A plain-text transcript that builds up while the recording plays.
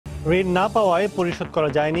ঋণ না পাওয়ায় পরিশোধ করা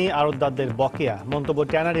যায়নি আড়তদারদের বকেয়া, মন্তব্য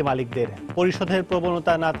ট্যানারি মালিকদের। পরিশোধের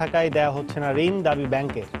প্রবণতা না থাকায় দেয়া হচ্ছে না ঋণ, দাবি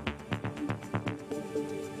ব্যাংকের।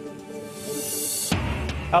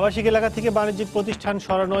 আবাসিক এলাকা থেকে বাণিজ্যিক প্রতিষ্ঠান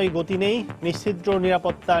সরানোয় গতি নেই, নিশ্ছিদ্র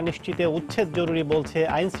নিরাপত্তা নিশ্চিতে উচ্ছেদ জরুরি বলছে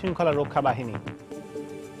আইন শৃঙ্খলা রক্ষা বাহিনী।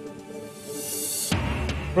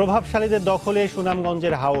 প্রভাবশালীদের দখলে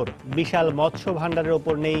সুনামগঞ্জের হাওর, বিশাল মৎস্য ভাণ্ডারের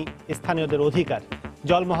ওপর নেই স্থানীয়দের অধিকার,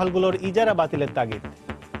 জলমহলগুলোর ইজারা বাতিলের তাগিদ।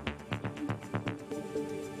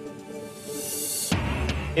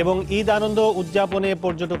 এবং ঈদ আনন্দ উদযাপনে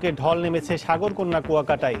পর্যটকের ঢল নেমেছে সাগরকন্যা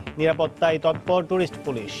কুয়াকাটায়, নিরাপত্তায় তৎপর টুরিস্ট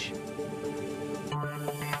পুলিশ।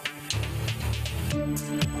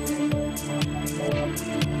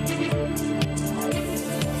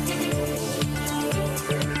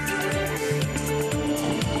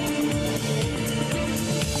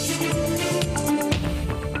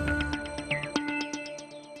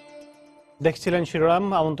 দেখছিলেন শিরোনাম।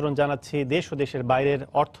 আমন্ত্রণ জানাচ্ছি দেশ ও দেশের বাইরের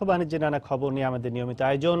অর্থ বাণিজ্যের নানা খবর নিয়ে আমাদের নিয়মিত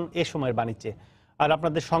আয়োজন এ সময়ের বাণিজ্যে। আর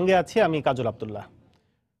আপনাদের সঙ্গে আছি আমি কাজল আব্দুল্লাহ।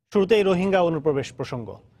 শুরুতেই রোহিঙ্গা অনুপ্রবেশ প্রসঙ্গ।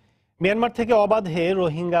 মিয়ানমার থেকে অবাধে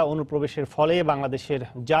রোহিঙ্গা অনুপ্রবেশের ফলে বাংলাদেশের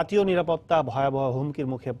জাতীয় নিরাপত্তা ভয়াবহ হুমকির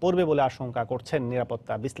মুখে পড়বে বলে আশঙ্কা করছেন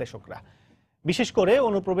নিরাপত্তা বিশ্লেষকরা। বিশেষ করে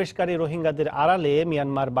অনুপ্রবেশকারী রোহিঙ্গাদের আড়ালে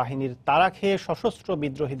মিয়ানমার বাহিনীর তাড়া খেয়ে সশস্ত্র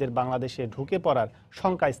বিদ্রোহীদের বাংলাদেশে ঢুকে পড়ার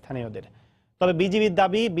শঙ্কা স্থানীয়দের। তবে বিজিবির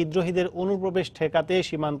দাবি, বিদ্রোহীদের অনুপ্রবেশ ঠেকাতে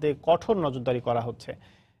সীমান্তে কঠোর নজরদারি করা হচ্ছে।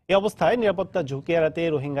 এ অবস্থায় নিরাপত্তা ঝুঁকি এড়াতে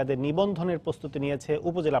রোহিঙ্গাদের নিবন্ধনের প্রস্তুতি নিয়েছে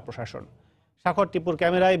উপজেলা প্রশাসন। সাখর টিপুর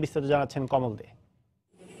ক্যামেরায় বিস্তারিত জানাচ্ছেন কমল দে।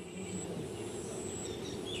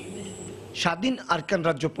 স্বাধীন আরাকান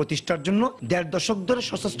রাজ্য প্রতিষ্ঠার জন্য ১.৫ দশক ধরে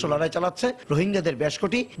সশস্ত্র লড়াই চালাচ্ছে রোহিঙ্গাদের বেশ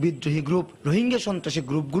কটি বিদ্রোহী গ্রুপ। রোহিঙ্গা সন্ত্রাসী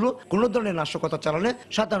গ্রুপগুলো কোনো ধরনের নাশকতা চালালে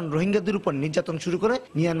সাধারণ রোহিঙ্গাদের উপর নির্যাতন শুরু করে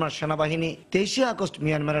মিয়ানমার সেনাবাহিনী। ২৩শে আগস্ট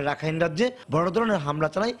মিয়ানমারের রাখাইন রাজ্যে বড় ধরনের হামলা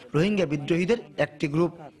চালায় রোহিঙ্গা বিদ্রোহীদের একটি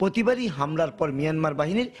গ্রুপ। প্রতিবারই হামলার পর মিয়ানমার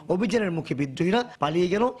বাহিনীর অভিযানের মুখে বিদ্রোহীরা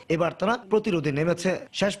পালিয়ে গেল। এবার তারা প্রতিরোধে নেমেছে।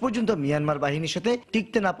 শেষ পর্যন্ত মিয়ানমার বাহিনীর সাথে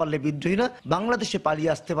টিকতে না পারলে বিদ্রোহীরা বাংলাদেশে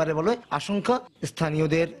পালিয়ে আসতে পারে বলে আশঙ্কা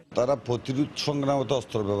স্থানীয়দের। তারা প্রতিরোধ সংগ্রামে তো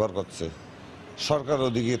অস্ত্র ব্যবহার করছে। সরকার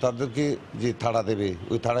ওদিকে তাদেরকে যে তাড়া দেবে,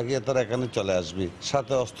 ওই তাড়া গিয়ে তারা এখানে চলে আসবে,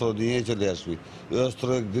 সাথে অস্ত্র নিয়ে চলে আসবে। ওই অস্ত্র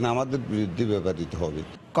একদিন আমাদের বিরুদ্ধে ব্যবহৃত হবে।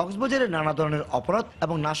 কক্সবাজারে নানা ধরনের অপরাধ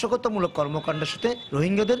এবং নাশকতামূলক কর্মকাণ্ডের সাথে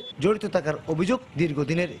রোহিঙ্গাদের জড়িত থাকার অভিযোগ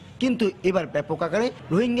দীর্ঘদিনের। কিন্তু এবার ব্যাপক আকারে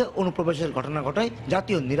রোহিঙ্গা অনুপ্রবেশের ঘটনা ঘটায়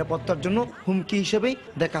জাতীয় নিরাপত্তার জন্য হুমকি হিসেবেই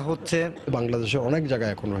দেখা হচ্ছে। বাংলাদেশে অনেক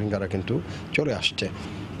জায়গায় এখন রোহিঙ্গারা কিন্তু চলে আসছে।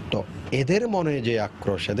 তো এদের মনে যে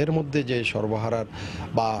আক্রোশ, এদের মধ্যে যে সর্বহারার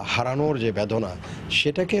বা হারানোর যে বেদনা,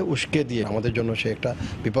 সেটাকে উস্কে দিয়ে আমাদের জন্য সে একটা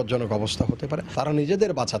বিপজ্জনক অবস্থা হতে পারে। তারা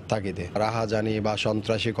নিজেদের বাঁচার তাগিদে রাহাজানি বা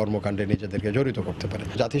সন্ত্রাসী কর্মকাণ্ডে নিজেদেরকে জড়িত করতে পারে।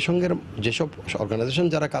 জাতিসংঘের যেসব অর্গানাইজেশন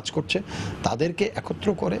যারা কাজ করছে তাদেরকে একত্র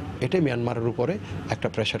করে এটা মিয়ানমারের উপরে একটা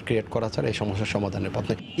প্রেশার ক্রিয়েট করা ছাড়া এই সমস্যার সমাধানের পথ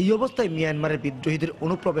নেই। এই অবস্থায় মিয়ানমারের বিদ্রোহীদের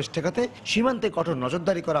অনুপ্রবেশ ঠেকাতে সীমান্তে কঠোর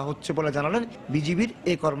নজরদারি করা হচ্ছে বলে জানালেন বিজিবির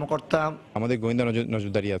এই কর্মকর্তা। আমাদের গোয়েন্দা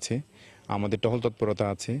নজরদারি আছে, আমাদের টহল তৎপরতা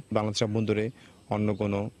আছে। বাংলাদেশ বন্দরে অন্য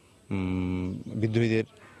কোনো বিদ্রোহীদের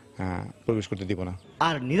প্রবেশ করতে দিব না।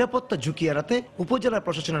 আর নিরাপত্তা ঝুঁকি এড়াতে উপজেলা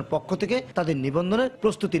প্রশাসনের পক্ষ থেকে তাদের নিবন্ধনের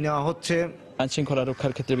প্রস্তুতি নেওয়া হচ্ছে। আইন শৃঙ্খলা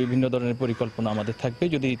রক্ষার ক্ষেত্রে বিভিন্ন ধরনের পরিকল্পনা আমাদের থাকবে।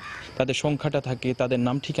 যদি তাদের সংখ্যাটা থাকে, তাদের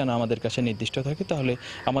নাম ঠিকানা আমাদের কাছে নির্দিষ্ট থাকে, তাহলে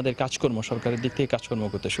আমাদের কাজকর্ম সরকারের দিক থেকে কাজকর্ম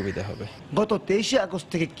করতে সুবিধা হবে। গত ২৩শে আগস্ট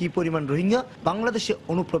থেকে কি পরিমাণ রোহিঙ্গা বাংলাদেশে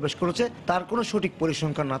অনুপ্রবেশ করেছে তার কোনো সঠিক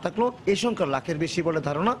পরিসংখ্যান না থাকলেও এই সংখ্যা লাখের বেশি বলে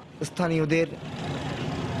ধারণা স্থানীয়দের।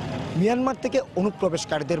 মিয়ানমার থেকে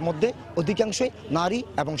অনুপ্রবেশকারীদের মধ্যে অধিকাংশই নারী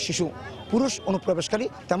এবং শিশু। পুরুষ অনুপ্রবেশকারী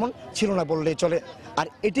তেমন ছিল না বললেই চলে। আর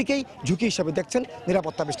এটিকেই ঝুঁকি হিসাবে দেখছেন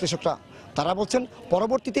নিরাপত্তা বিশ্লেষকরা। তারা বলছেন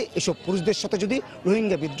পরবর্তীতে এসব পুরুষদের সাথে যদি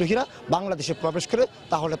রোহিঙ্গা বিদ্রোহীরা বাংলাদেশে প্রবেশ করে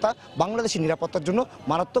তাহলে তা বাংলাদেশের নিরাপত্তার জন্য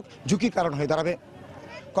মারাত্মক ঝুঁকির কারণ হয়ে দাঁড়াবে।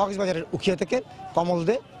 কক্সবাজারের উখিয়া থেকে কমল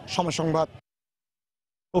দে, সময় সংবাদ।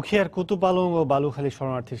 উখিয়ার কুতুপালং ও বালুখালী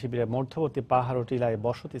শরণার্থী শিবিরের মধ্যবর্তী পাহাড় ও টিলায়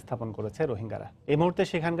বসতি স্থাপন করেছে রোহিঙ্গারা। এই মুহূর্তে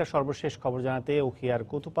সেখানকার সর্বশেষ খবর জানাতে উখিয়ার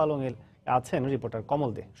কুতুপালং এ আছেন রিপোর্টার কমল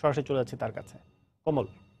দে। সরাসরি চলে যাচ্ছি তার কাছে। কমল।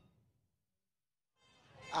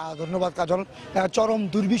 ধন্যবাদ কাজল। চরম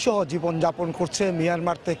দুর্বিষহ জীবনযাপন করছে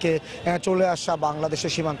মিয়ানমার থেকে চলে আসা,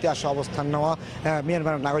 বাংলাদেশের সীমান্তে আসা অবস্থান নেওয়া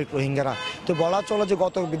মিয়ানমারের নাগরিক রোহিঙ্গারা। তো বলা চলে যে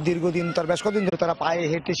গত দীর্ঘদিন, তার বেশ কদিন ধরে তারা পায়ে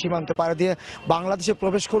হেঁটে সীমান্তে পাড়ি দিয়ে বাংলাদেশে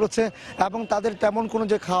প্রবেশ করেছে এবং তাদের তেমন কোনো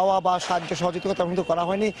যে খাওয়া বা সাহায্য সহযোগিতা তেমন তো করা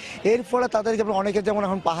হয়নি। এর ফলে তাদের যেমন অনেকে যেমন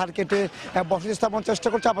এখন পাহাড় কেটে বসতি স্থাপন চেষ্টা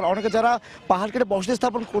করছে, আবার অনেকে যারা পাহাড় কেটে বসতি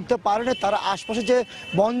স্থাপন করতে পারেনি তারা আশপাশে যে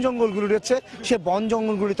বন জঙ্গলগুলি রয়েছে সে বন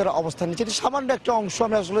জঙ্গলগুলি তারা অবস্থান নিচ্ছে। সামান্য একটা অংশ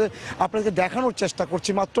আমরা আসলে আপনাদেরকে দেখানোর চেষ্টা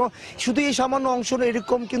করছি মাত্র। শুধু এই সামান্য অংশ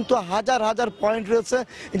এরকম কিন্তু হাজার হাজার পয়েন্ট রয়েছে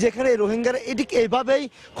যেখানে রোহিঙ্গারা এদিকে এইভাবেই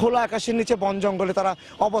খোলা আকাশের নিচে বন জঙ্গলে তারা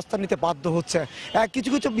অবস্থান নিতে বাধ্য হচ্ছে। কিছু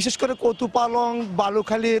কিছু বিশেষ করে কতুপালং,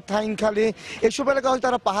 বালুখালী, থাইংখালী এসব এলাকায়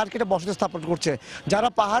তারা পাহাড় কেটে বসতি স্থাপন করছে। যারা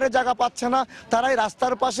পাহাড়ে জায়গা পাচ্ছে না তারাই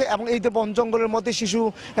রাস্তার পাশে এবং এই যে বন জঙ্গলের মধ্যে শিশু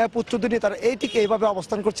পুত্রদের নিয়ে তারা এই ঠিক এইভাবে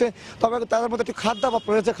অবস্থান করছে। তবে তাদের মধ্যে একটু খাদ্যাভাব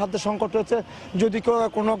রয়েছে, খাদ্য সংকট রয়েছে। যদি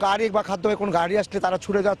কোনো গাড়ি বা খাদ্য কোনো গাড়ি আসলে তারা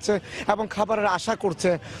ছুটে যাচ্ছে এবং খাবারের আশা করছে।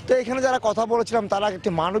 তো এখানে যারা কথা বলেছিলাম তারা একটি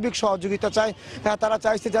মানবিক সহযোগিতা চায়। তারা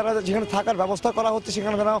চাইছে যারা যেখানে থাকার ব্যবস্থা করা হচ্ছে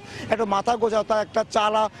সেখানে যেন একটু মাথা গোঁজা, একটা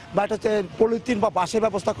চালা বা একটা পলিথিন বা বাঁশের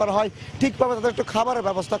ব্যবস্থা করা হয়, ঠিকভাবে তাদের একটু খাবারের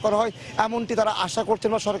ব্যবস্থা করা হয়, এমনটি তারা আশা করছেন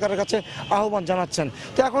বা সরকারের কাছে আহ্বান জানাচ্ছেন।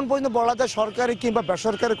 তো এখন পর্যন্ত বলা যায় সরকারি কিংবা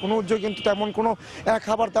বেসরকারি কোনো উদ্যোগে কিন্তু তেমন কোনো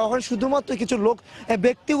খাবার দেওয়া হয়। শুধুমাত্র কিছু লোক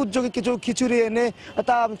ব্যক্তি উদ্যোগে কিছু খিচুড়ি এনে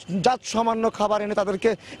তা জাত সামান্য খাবার এনে তাদেরকে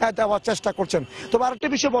দেওয়ার চেষ্টা করছেন। তবে আরেকটা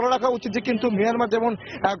বিষয় বলে রাখা উচিত যে কিন্তু মিয়ানমার যেমন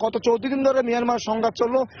গত 14 দিন ধরে মিয়ানমার সংঘাত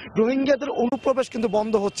চললো, রোহিঙ্গাদের অনুপ্রবেশ কিন্তু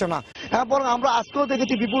বন্ধ হচ্ছে না। বরং আমরা আজকেও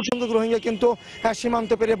দেখেছি বিপুল সংখ্যক রোহিঙ্গা কিন্তু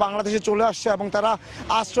সীমান্ত পেরিয়ে বাংলাদেশে চলে আসছে এবং তারা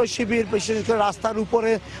আশ্রয় শিবির, বিশেষ করে রাস্তার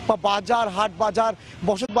উপরে বা বাজার, হাট বাজার,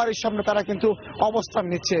 বসত বাড়ির সামনে তারা কিন্তু অবস্থান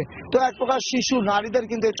নিচ্ছে। তো এক প্রকার শিশু, নারীদের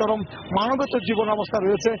কিন্তু চরম মানবেতর জীবন অবস্থা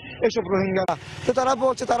রয়েছে এসব রোহিঙ্গারা। তো তারা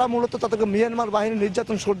বলছে তারা মূলত তাদেরকে মিয়ানমার বাহিনীর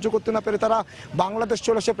নির্যাতন সহ্য করতে না পেরে তারা বাংলাদেশ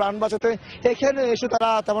চলে আসে প্রাণ বাঁচাতে। এখানে এসে তারা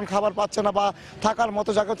তেমন খাবার পাচ্ছে না বা থাকার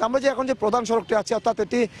মতো জায়গা। আমরা যে এখন যে প্রধান সড়কটি আছে অর্থাৎ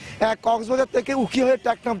এটি কক্সবাজার থেকে উকি হয়ে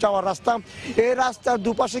টেকনাফ যাওয়ার রাস্তা, এই রাস্তার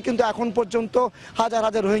দুপাশে কিন্তু এখন পর্যন্ত হাজার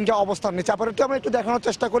হাজার রোহিঙ্গা অবস্থান নিচ্ছে। আবার একটু আমরা একটু দেখানোর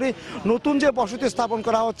চেষ্টা করি নতুন যে বসতি স্থাপন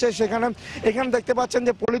করা হচ্ছে সেখানে। এখানে দেখতে পাচ্ছেন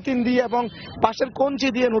যে পলিথিন দিয়ে এবং পাশের কঞ্চি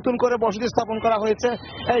দিয়ে নতুন করে বসতি স্থাপন করা হয়েছে।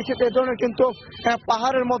 এই ক্ষেত্রে এই ধরনের কিন্তু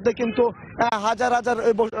পাহাড়ের মধ্যে কিন্তু হাজার হাজার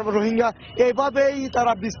রোহিঙ্গা এইভাবেই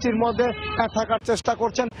তারা বৃষ্টির মধ্যে থাকার চেষ্টা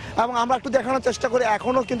করছেন। এবং আমরা একটু দেখানোর চেষ্টা করি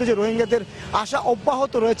এখনো কিন্তু যে রোহিঙ্গাদের আশা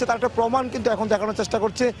অব্যাহত রয়েছে তার একটা প্রমাণ কিন্তু এখন দেখানোর চেষ্টা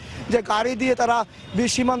করছে যে গাড়ি দিয়ে তারা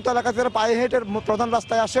সীমান্ত এলাকাতে তারা পায়ে হেঁটে প্রধান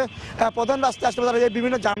রাস্তায় আসে। প্রধান রাস্তায় আসলে তারা এই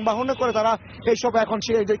বিভিন্ন যানবাহনে করে তারা এইসব এখন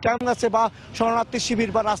যে ক্যাম্প আছে বা শরণার্থী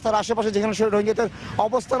শিবির বা রাস্তার আশেপাশে যেখানে রোহিঙ্গাদের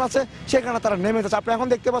অবস্থান আছে সেখানে তারা নেমে যাচ্ছে। আপনি এখন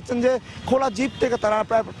দেখতে পাচ্ছেন যে খোলা জিপ থেকে তারা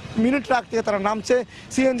প্রায় মিনি ট্রাক থেকে তারা নামছে,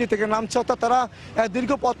 সিএনজি থেকে নামছে। অর্থাৎ তারা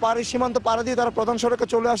দীর্ঘ পথ পাড়ি সীমান্ত পাড়ে দিয়ে তারা প্রধান সড়কে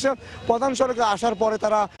চলে আসে। প্রধান সড়কে আসার পরে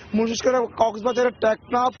তারা বিশেষ করে কক্সবাজারের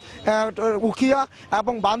টেকনাফ, উখিয়া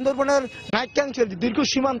এবং বান্দরবনের নাইক্যাংচের দীর্ঘ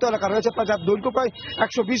সীমান্ত এলাকা রয়েছে যার দৈর্ঘ্য প্রায়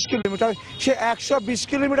 120 কিলোমিটার। সে 120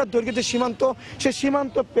 কিলোমিটার দৈর্ঘ্যের যে সীমান্ত, সে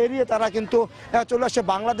সীমান্ত পেরিয়ে তারা কিন্তু চলে আসছে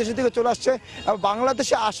বাংলাদেশের দিকে চলে আসছে।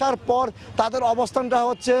 বাংলাদেশে আসার পর তাদের অবস্থানটা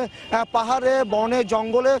হচ্ছে পাহাড়ে, বনে,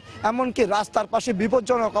 জঙ্গলে, এমনকি রাস্তার পাশে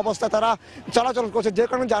বিপজ্জনক অবস্থায় তারা চলাচল করছে, যে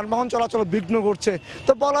কারণে যানবাহন চলাচল বিঘ্ন ঘটছে।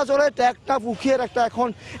 তো বলা চলে টেকনাফ, উখিয়ার একটা এখন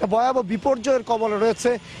ভয়াবহ বিপর্যয়ের কবলে রয়েছে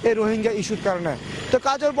এই রোহিঙ্গা ইস্যুর কারণে। তো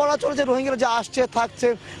কাজের বলা চলে যে রোহিঙ্গারা যে আসছে, থাকছে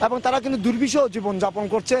এবং তারা কিন্তু দুর্বিষহ জীবন যাপন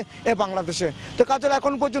করছে এই বাংলাদেশে। তো কাজের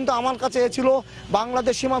এখন পর্যন্ত আমার কাছে এ ছিল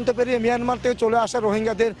বাংলাদেশ সীমান্ত পেরিয়ে মিয়ানমার থেকে চলে আসা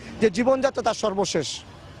রোহিঙ্গাদের যে জীবনযাত্রা তার সর্বশেষ।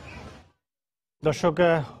 দর্শক,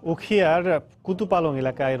 উখিয়ার কুতুপালং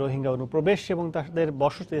এলাকায় রোহিঙ্গা অনুপ্রবেশ এবং তাদের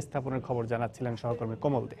বসতি স্থাপনের খবর জানাচ্ছিলেন সহকর্মী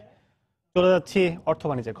কমল দে। চলে যাচ্ছি অর্থ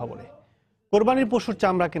বাণিজ্যের খবরে। কোরবানির পশুর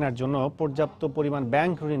চামড়া কেনার জন্য পর্যাপ্ত পরিমাণ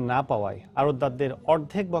ব্যাংক ঋণ না পাওয়ায় আড়তদারদের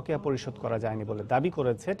অর্ধেক বকেয়া পরিশোধ করা যায়নি বলে দাবি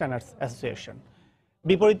করেছে ট্যানার্স অ্যাসোসিয়েশন।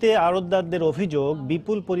 বিপরীতে আড়তদারদের অভিযোগ,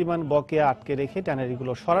 বিপুল পরিমাণ বকেয়া আটকে রেখে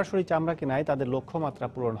ট্যানারিগুলো সরাসরি চামড়া কেনায় তাদের লক্ষ্যমাত্রা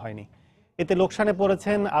পূরণ হয়নি। এতে লোকসানে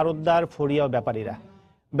পড়েছেন আড়তদার, ফড়িয়া ও ব্যাপারীরা।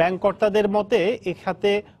 ব্যাংক কর্তাদের মতে এ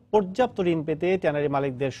খাতে পর্যাপ্ত ঋণ পেতে ট্যানারি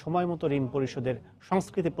মালিকদের সময় মতো ঋণ পরিশোধের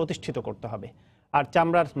সংস্কৃতি প্রতিষ্ঠিত করতে হবে। আর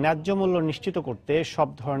চামড়ার ন্যায্য মূল্য নিশ্চিত করতে সব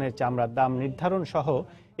ধরনের চামড়ার দাম নির্ধারণ সহ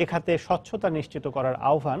এ খাতে স্বচ্ছতা নিশ্চিত করার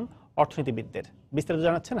আহ্বান অর্থনীতিবিদদের। বিস্তারিত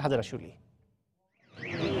জানাচ্ছেন হাজারা শুলি।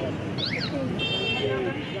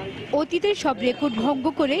 অতীতের সব রেকর্ড ভঙ্গ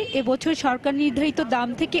করে এবছর সরকার নির্ধারিত দাম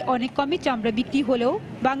থেকে অনেক কমে চামড়া বিক্রি হলেও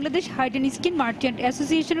Bangladesh hide and skin merchant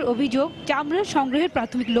অ্যাসোসিয়েশনের অভিযোগ, চামড়া সংগ্রহের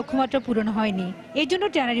প্রাথমিক লক্ষ্যমাত্রা পূরণ হয়নি। এজন্য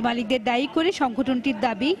ট্যানারি মালিকদের দায়ী করে সংগঠনটির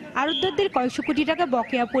দাবি, আড়তদারদের কয়েকশো কোটি টাকা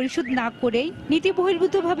বকেয়া পরিশোধ না করেই নীতি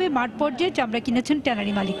বহির্ভূতভাবে মাঠ পর্যায়ে চামড়া কিনেছেন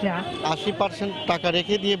ট্যানারি মালিকরা। 80% টাকা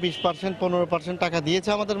রেখে দিয়ে 20%, 15% টাকা দিয়েছে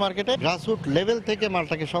আমাদের মার্কেটে। গ্রাসরুট লেভেল থেকে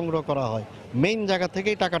মালটাকে সংগ্রহ করা হয়, মেইন জায়গা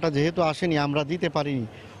থেকেই টাকাটা যেহেতু আসেনি, আমরা দিতে পারিনি।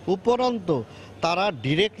 উপরন্ত তারা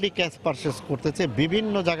ডিরেক্টলি ক্যাশ পারচেস করতেছে,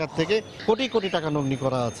 বিভিন্ন জায়গা থেকে কোটি কোটি টাকা লগ্নি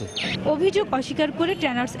করা আছে। অভিযোগ অস্বীকার করে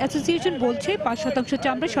ট্যানার্স অ্যাসোসিয়েশন বলছে ৫%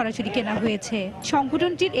 চামড়া সরাসরি কেনা হয়েছে।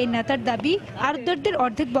 সংগঠনটির এই নেতার দাবি আড়তদারদের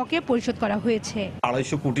অর্ধেক বকেয়া পরিশোধ করা হয়েছে।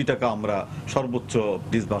 ২৫০ কোটি টাকা আমরা সর্বোচ্চ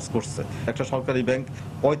ডিসবার্স করছে। একটা সরকারি ব্যাংক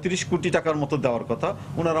 ৩৫ কোটি টাকার মতো দেওয়ার কথা,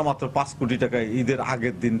 ওনারা মাত্র ৫ কোটি টাকা ঈদের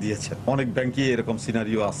আগের দিন দিয়েছে। অনেক ব্যাংকই এরকম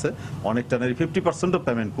সিনারিও আছে, অনেক ট্যানারি 50%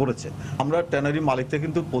 পেমেন্ট করেছে। আমরা ট্যানারি মালিকদের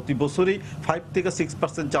কিন্তু প্রতি বছরই 5 থেকে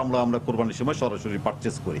 6% চামড়া আমরা কোরবানির সময় সরাসরি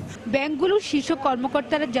পারচেজ করি। ব্যাংকগুলোর শীর্ষ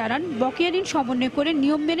কর্মকর্তারা জানান বকেয়া ঋণ সমন্বয় করে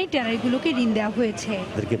নিয়ম মেনে ট্যানারিগুলোকে ঋণ দেওয়া হয়েছে।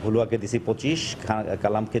 ভুলুয়াকে দিছি 25,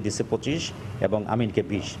 কালামকে দিছে 25 এবং আমিনকে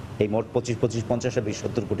 20, এই মোট 25, 50 আর 20,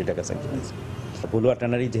 70 কোটি টাকা স্যাংশন হয়েছে। ভুলুয়া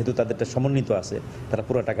ট্যানারি যেহেতু তাদেরটা সমন্বিত আছে, তারা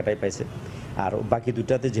পুরো টাকাটাই পাইছে, আর বাকি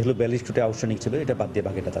দুইটাতে যেহেতু 42 কোটি আউটস্ট্যান্ডিং ছিল, এটা বাদ দিয়ে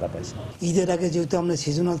বাকিটা তারা পাইছে। ঈদের আগে যেহেতু আমরা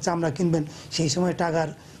সিজনাল চামড়া কিনবেন, সেই সময় টাকার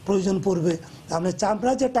প্রয়োজন পড়বে। আমরা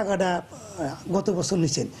চামড়া যে টাকাটা গত বছর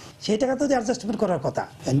নিচ্ছেন, সেই টাকা তো অ্যাডজাস্টমেন্ট করার কথা।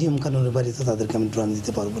 নিয়ম কানুনের বাড়িতে তাদেরকে আমি ড্রন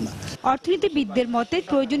দিতে পারবো না। অর্থনীতিবিদদের মতে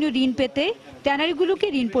প্রয়োজনীয় ঋণ পেতে ট্যানারিগুলোকে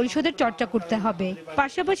ঋণ পরিশোধের চর্চা করতে হবে।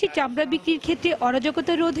 পাশাপাশি চামড়া বিক্রির ক্ষেত্রে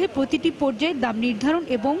অরাজকতা রোধে প্রতিটি পর্যায়ে দাম নির্ধারণ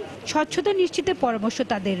এবং স্বচ্ছতা নিশ্চিতের পরামর্শ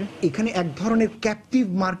তাদের। এখানে এক ধরনের ক্যাপটিভ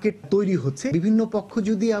মার্কেট তৈরি হচ্ছে। বিভিন্ন পক্ষ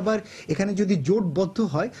যদি আবার এখানে যদি জোটবদ্ধ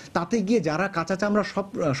হয়, তাতে গিয়ে যারা কাঁচা চামড়া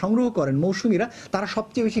সংগ্রহ করেন মৌসুমীরা, তারা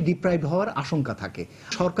সবচেয়ে বেশি ডিপ্রাইভ হওয়ার আশঙ্কা থাকে।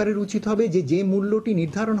 সরকারের উচিত হবে যে মূল্যটি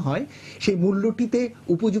নির্ধারণ হয়, সেই মূল্যটিতে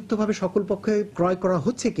উপযুক্তভাবে সকল পক্ষে ক্রয় করা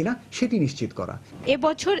হচ্ছে কিনা সেটি নিশ্চিত করা।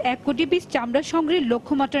 এবছর 1 কোটি পিস চামড়া সংগ্রহের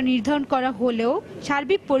লক্ষ্যমাত্রা নির্ধারণ করা হলেও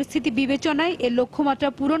সার্বিক পরিস্থিতি বিবেচনায় এর লক্ষ্যমাত্রা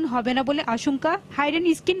পূরণ হবে না বলে আশঙ্কা হাইডেন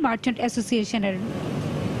স্কিন মার্চেন্ট অ্যাসোসিয়েশনের।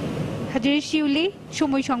 হাজির শিউলি,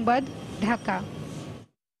 সময় সংবাদ, ঢাকা।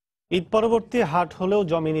 ঈদ পরবর্তী হাট হলেও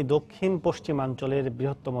জমিনি দক্ষিণ পশ্চিমাঞ্চলের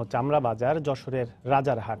বৃহত্তম চামড়া বাজার যশোরের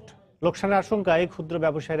রাজারহাট। লোকসানের আশঙ্কায় ক্ষুদ্র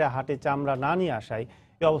ব্যবসায়ীরা হাটে চামড়া না নিয়ে আসায়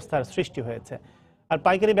এই অবস্থার সৃষ্টি হয়েছে। আর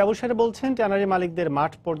পাইকারি ব্যবসায়ীরা বলছেন ট্যানারি মালিকদের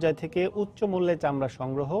মাঠ পর্যায় থেকে উচ্চ মূল্যে চামড়া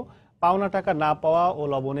সংগ্রহ, পাওনা টাকা না পাওয়া ও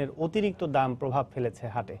লবণের অতিরিক্ত দাম প্রভাব ফেলেছে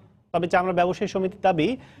হাটে। তবে চামড়া ব্যবসায়ী সমিতির দাবি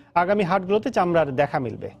আগামী হাটগুলোতে চামড়ার দেখা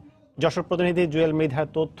মিলবে। যশোর প্রতিনিধি জুয়েল মৃধার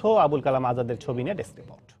তথ্য, আবুল কালাম আজাদের ছবি নিয়ে ডেস্ক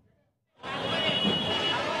রিপোর্ট।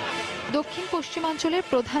 দক্ষিণ পশ্চিমাঞ্চলের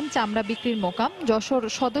প্রধান চামড়া বিক্রির মোকাম যশোর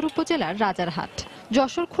সদর উপজেলার রাজারহাট।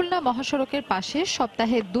 যশোর খুলনা মহাসড়কের পাশে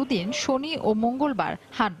সপ্তাহে 2 দিন শনি ও মঙ্গলবার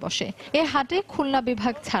হাট বসে। এ হাটে খুলনা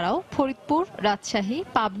বিভাগ ছাড়াও ফরিদপুর, রাজশাহী,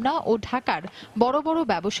 পাবনা ও ঢাকার বড় বড়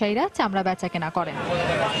ব্যবসায়ীরা চামড়া বেচাকেনা করেন।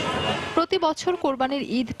 প্রতি বছর কোরবানির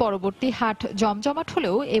ঈদ পরবর্তী হাট জমজমাট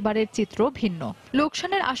হলেও এবারের চিত্র ভিন্ন।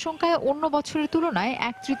 লোকসানের আশঙ্কায় অন্য বছরের তুলনায়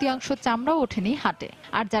 1/3 চামড়াও ওঠেনি হাটে।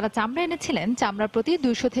 আর যারা চামড়া এনেছিলেন, চামড়া প্রতি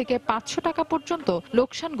 200 থেকে 500 টাকা পর্যন্ত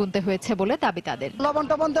লোকসান গুনতে হয়েছে বলে দাবি তাদের। লবণ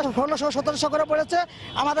টবণ 1600-1700 করে পড়েছে।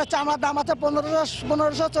 আমাদের চামড়ার দাম আছে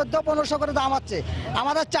 1500, 1400 করে দাম আছে।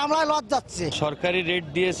 আমাদের চামড়ায় লস যাচ্ছে। সরকারি রেট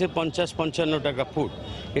দিয়েছে 50-55 টাকা ফুট,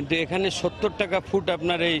 কিন্তু এখানে 70 টাকা ফুট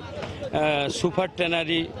আপনার এই সুপার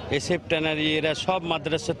ট্যানারি, এসএফ ট্যানারি, এরা সব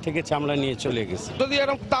মাদ্রাসার থেকে চামড়া নিয়ে চলে গেছে। যদি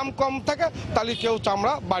এরকম দাম কম থাকে তাহলে কেউ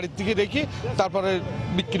চামড়া বাড়ির দিকে রেখে তারপরে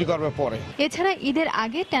বিক্রি করবে পরে। এছাড়া ঈদের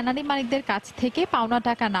আগে ট্যানারি মালিকদের কাছ থেকে পাওনা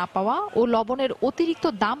টাকা না পাওয়া ও লবণের অতিরিক্ত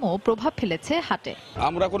দামও প্রভাব ফেলেছে হাটে।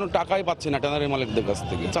 আমরা কোনো টাকাই পাচ্ছি না ট্যানারি মালিকদের কাছ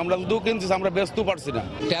থেকে। চামড়া দু কিনছি, আমরা বেচতেও পারছি না।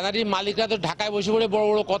 ট্যানারি মালিকরা তো ঢাকায় বসে বড়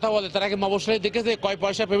বড় কথা বলে, তারা কি মবসায়ী দেখেছে কয়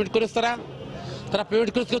পয়সা পেমেন্ট করেছে? তারা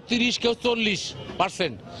পেমেন্ট করেছে 30, কেউ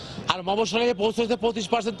 40%, আর মবসায়ীতে পৌঁছেছে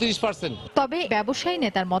 25%, 30%। তবে ব্যবসায়ী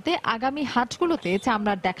নেতার মতে আগামী হাটগুলোতে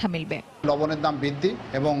চামড়ার দেখা মিলবে। লবণের দাম বৃদ্ধি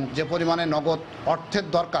এবং যে পরিমাণে নগদ অর্থের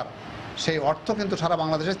দরকার, সেই অর্থ কিন্তু সারা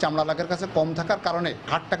বাংলাদেশের চামড়া লাখের কাছে কম থাকার কারণে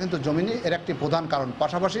হাটটা কিন্তু জমিনি এর একটি প্রধান কারণ।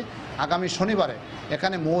 পাশাপাশি আগামী শনিবারে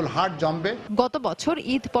এখানে মূল হাট জমবে। গত বছর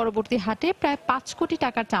ঈদ পরবর্তী হাটে প্রায় 5 কোটি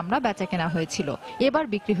টাকার চামড়া বেচাকেনা হয়েছিল। এবার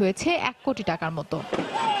বিক্রি হয়েছে 1 কোটি টাকার মতো।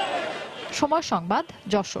 সময় সংবাদ,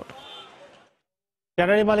 যশোর।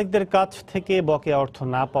 ট্যানারি মালিকদের কাছ থেকে বকেয়া অর্থ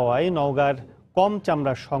না পাওয়ায় নওগাঁর কম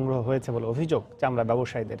চামড়া সংগ্রহ হয়েছে বলে অভিযোগ চামড়া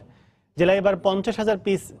ব্যবসায়ীদের। জেলায় এবার 50,000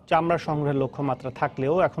 পিস চামড়া সংগ্রহের লক্ষ্যমাত্রা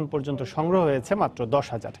থাকলেও এখন পর্যন্ত সংগ্রহ হয়েছে মাত্র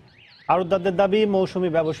 10,000। আড়তদারদের দাবি মৌসুমি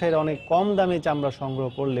ব্যবসায়ীরা অনেক কম দামে চামড়া সংগ্রহ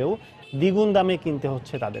করলেও দ্বিগুণ দামে কিনতে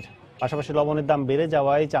হচ্ছে তাদের। পাশাপাশি লবণের দাম বেড়ে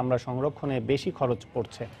যাওয়ায় চামড়া সংরক্ষণে বেশি খরচ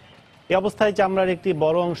পড়ছে। এই অবস্থায় চামড়ার একটি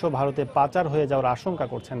বড় অংশ ভারতে পাচার হয়ে যাওয়ার আশঙ্কা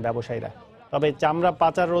করছেন ব্যবসায়ীরা। তবে চামড়া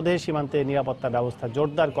পাচার রোধে সীমান্তে নিরাপত্তা ব্যবস্থা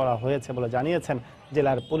জোরদার করা হয়েছে বলে জানিয়েছেন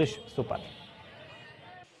জেলার পুলিশ সুপার।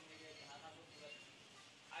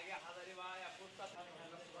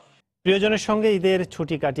 প্রিয়জনের সঙ্গে ঈদের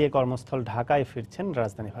ছুটি কাটিয়ে কর্মস্থল ঢাকায় ফিরছেন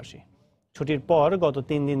রাজধানীবাসী। ছুটির পর গত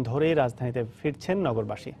 3 দিন ধরেই রাজধানীতে ফিরছেন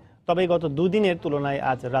নগরবাসী। তবে গত 2 দিনের তুলনায়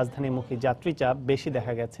আজ রাজধানীমুখী যাত্রী চাপ বেশি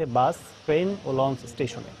দেখা গেছে বাস, ট্রেন ও লঞ্চ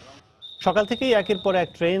স্টেশনে। সকাল থেকেই একের পর এক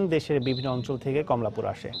ট্রেন দেশের বিভিন্ন অঞ্চল থেকে কমলাপুর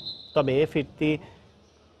আসে। তবে ফিরতি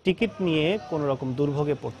টিকিট নিয়ে কোনো রকম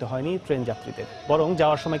দুর্ভোগে পড়তে হয়নি ট্রেন যাত্রীদের, বরং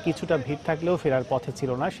যাওয়ার সময় কিছুটা ভিড় থাকলেও ফেরার পথে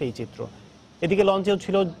ছিল না সেই চিত্র। এদিকে লঞ্চেও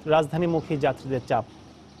ছিল রাজধানীমুখী যাত্রীদের চাপ,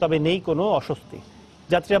 তবে নেই কোনো অস্বস্তি।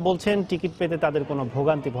 যাত্রীরা বলছেন টিকিট পেতে তাদের কোনো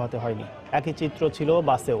ভোগান্তি পোহাতে হয়নি। একই চিত্র ছিল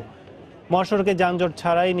বাসেও। মহাসড়কে যানজট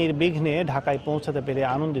ছাড়াই নির্বিঘ্নে ঢাকায় পৌঁছাতে পেরে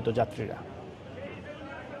আনন্দিত যাত্রীরা।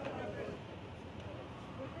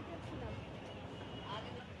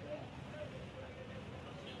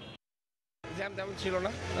 জ্যাম তেমন ছিল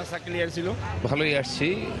না, রাস্তা ক্লিয়ার ছিল, ভালোই আসছি,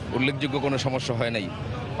 উল্লেখযোগ্য কোনো সমস্যা হয় নাই।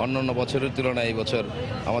 অন্যান্য বছরের তুলনায় এই বছর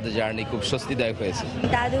আমাদের জার্নি খুব স্বস্তিদায়ক হয়েছে।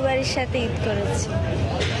 দাদু বাড়ির সাথে ঈদ করেছি,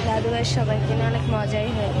 দাদু বাড়ির সবাইকে নিয়ে অনেক মজাই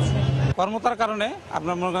হয়েছে। কর্মতার কারণে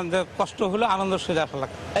আপনার মনে করেন যে কষ্ট হলো, আনন্দ সোজা ফেলা।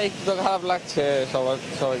 একটু তো খারাপ লাগছে,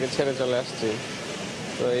 সবাইকে ছেড়ে চলে আসছি,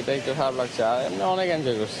 তো এটা একটু খারাপ লাগছে, আর এমনি অনেক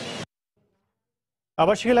এনজয় করছি।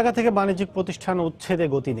 আবাসিক এলাকা থেকে বাণিজ্যিক প্রতিষ্ঠান উচ্ছেদে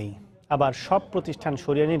গতি নেই। আবার সব প্রতিষ্ঠান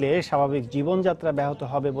সরিয়ে নিলে স্বাভাবিক জীবনযাত্রা ব্যাহত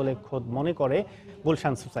হবে বলে খোদ মনে করে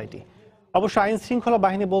গুলশান সোসাইটি। অবশ্য আইন শৃঙ্খলা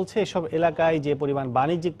বাহিনী বলছে এসব এলাকায় যে পরিমাণ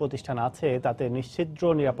বাণিজ্যিক প্রতিষ্ঠান আছে তাতে নিশ্চিদ্র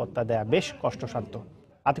নিরাপত্তা দেয়া বেশ কষ্টসাধ্য।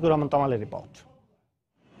 আতিকুর রহমান তমালের রিপোর্ট।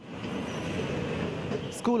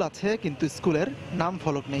 স্কুল আছে কিন্তু স্কুলের নাম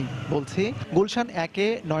ফলক নেই, বলছি গুলশান 1-এ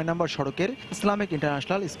 9 নম্বর সড়কের ইসলামিক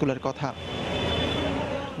ইন্টারন্যাশনাল স্কুলের কথা।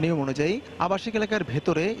 নিয়ম অনুযায়ী আবাসিক এলাকার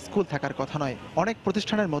ভেতরে স্কুল থাকার কথা নয়। অনেক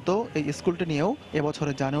প্রতিষ্ঠানের মতো এই স্কুলটি নিয়েও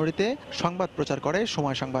এবছরের জানুয়ারিতে সংবাদ প্রচার করে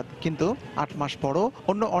সময় সংবাদ, কিন্তু 8 মাস পরও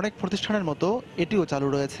অন্য অনেক প্রতিষ্ঠানের মতো এটিও চালু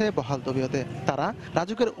রয়েছে বহাল তবিয়তে। তারা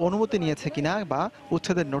রাজুকের অনুমতি নিয়েছে কিনা বা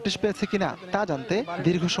উচ্ছেদের নোটিশ পেয়েছে কিনা তা জানতে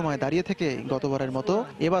দীর্ঘ সময় দাঁড়িয়ে থেকে গতবারের মতো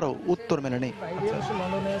এবারও উত্তর মেলেনি।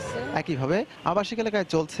 একইভাবে আবাসিক এলাকায়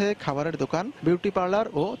চলছে খাবারের দোকান, বিউটি পার্লার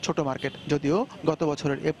ও ছোট মার্কেট। যদিও গত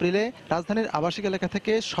বছরের এপ্রিলে রাজধানীর আবাসিক এলাকা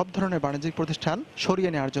থেকে সব ধরনের বাণিজ্যিক প্রতিষ্ঠান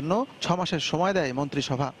সরিয়ে নেওয়ার জন্য 6 মাসের সময় দেয়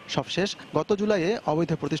মন্ত্রিসভা। সবশেষ গত জুলাইয়ে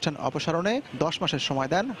অবৈধ প্রতিষ্ঠান অপসারণে 10 মাসের সময়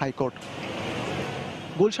দেন হাইকোর্ট।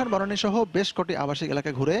 গুলশান বনানী সহ বেশ কটি আবাসিক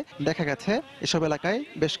এলাকা ঘুরে দেখা গেছে এসব এলাকায়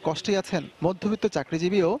বেশ কষ্টে আছেন মধ্যবিত্ত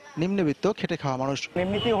চাকরিজীবী ও নিম্নবিত্ত খেটে খাওয়া মানুষ।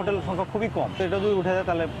 এমনিতেই হোটেল সংখ্যা খুবই কম, তো এটা যদি উঠে যায়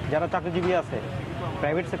তাহলে যারা চাকরিজীবী আছে,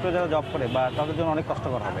 প্রাইভেট সেক্টরে যারা জব করে বা তাদের জন্য অনেক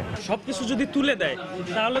কষ্টকর হবে। সবকিছু যদি তুলে দেয়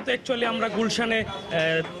তাহলে তো অ্যাকচুয়ালি আমরা গুলশানে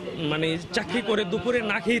মানে চাকরি করে দুপুরে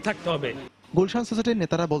না খেয়েই থাকতে হবে। গুলশান সোসাইটির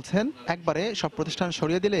নেতারা বলছেন একবারে সব প্রতিষ্ঠান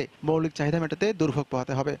সরিয়ে দিলে মৌলিক চাহিদা মেটাতে দুর্ভোগ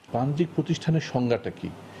পোহাতে হবে। বাণিজ্যিক প্রতিষ্ঠানের সংজ্ঞাটা কি?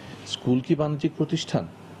 স্কুল কি বাণিজ্যিক প্রতিষ্ঠান,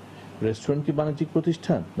 রেস্টুরেন্ট কি বাণিজ্যিক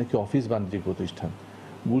প্রতিষ্ঠান, নাকি অফিস বাণিজ্যিক প্রতিষ্ঠান?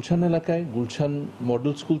 গুলশান এলাকায় গুলশান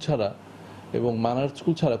মডেল স্কুল ছাড়া এবং মানার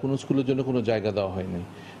স্কুল ছাড়া কোনো স্কুলের জন্য কোনো জায়গা দেওয়া হয়নি।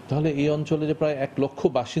 তাহলে এই অঞ্চলে যে প্রায় 1 লক্ষ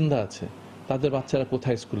বাসিন্দা আছে, তাদের বাচ্চারা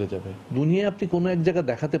কোথায় স্কুলে যাবে? দুনিয়ায় আপনি কোনো এক জায়গা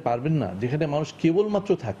দেখাতে পারবেন না যেখানে মানুষ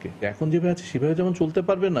কেবলমাত্র থাকে। এখন যেভাবে আছে সেভাবে যেমন চলতে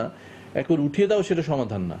পারবে না, একবার উঠিয়ে দাও সেটা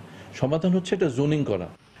সমাধান না। সমাধান হচ্ছে এটা জোনিং করা।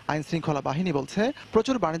 আইন শৃঙ্খলা বাহিনী বলছে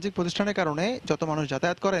প্রচুর বাণিজ্যিক প্রতিষ্ঠানের কারণে যত মানুষ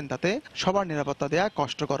যাতায়াত করেন তাতে সবার নিরাপত্তা দেয়া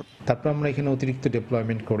কষ্টকর। তারপর আমরা এখানে অতিরিক্ত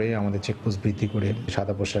ডেপ্লয়মেন্ট করে আমাদের চেকপোস্ট বৃদ্ধি করে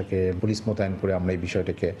সাদা পোশাকে পুলিশ মোতায়েন করে আমরা এই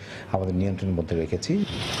বিষয়টাকে আমাদের নিয়ন্ত্রণের মধ্যে রেখেছি।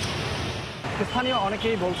 স্থানীয়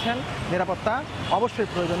অনেকেই বলছেন নিরাপত্তা অবশ্যই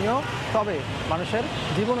প্রয়োজনীয়, তবে মানুষের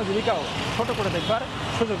জীবন ও জীবিকাও ছোট করে দেখবার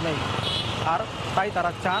সুযোগ নেই। আর তাই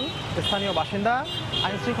তারা চান স্থানীয় বাসিন্দা,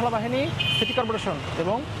 আইন শৃঙ্খলা বাহিনী, সিটি কর্পোরেশন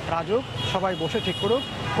এবং রাজুক সবাই বসে ঠিক করুক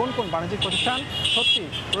কোন কোন বাণিজ্যিক প্রতিষ্ঠান সত্যি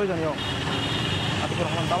প্রয়োজনীয়। আতিকুর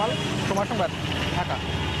রহমান তামাল, সময় সংবাদ, ঢাকা।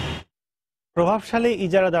 প্রভাবশালী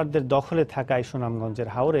ইজারাদারদের দখলে থাকায় সুনামগঞ্জের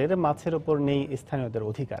হাওরের মাছের ওপর নেই স্থানীয়দের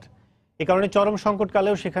অধিকার। এ কারণে চরম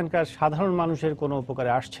সংকটকালেও সেখানকার সাধারণ মানুষের কোনো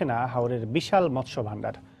উপকারে আসছে না হাওরের বিশাল মৎস্য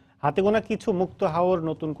ভাণ্ডার। হাতে গোনা কিছু মুক্ত হাওর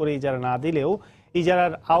নতুন করে ইজারা না দিলেও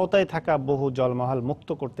ইজারার আওতায় থাকা বহু জলমহল মুক্ত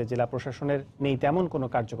করতে জেলা প্রশাসনের নেই তেমন কোনো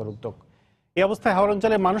কার্যকর উদ্যোগ। এই অবস্থায় হাওর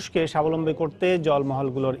অঞ্চলের মানুষকে স্বাবলম্বী করতে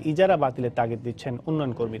জলমহলগুলোর ইজারা বাতিলের তাগিদ দিচ্ছেন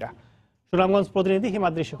উন্নয়ন কর্মীরা। সুনামগঞ্জ প্রতিনিধি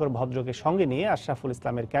হিমাদ্রি শেখর ভদ্রকে সঙ্গে নিয়ে আশরাফুল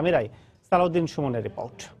ইসলামের ক্যামেরায় সালাউদ্দিন সুমনের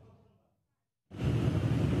রিপোর্ট।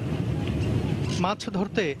 মাছ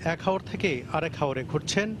ধরতে এক হাওর থেকে আরেক হাওরে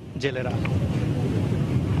ঘুরছেন জেলেরা।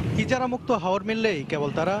 ইজারামুক্ত হাওর মিললেই কেবল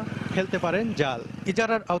তারা ফেলতে পারেন জাল।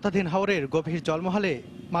 ইজারার আওতাধীন হাওরের গভীর জলমহলে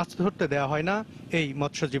মাছ ধরতে দেওয়া হয় না এই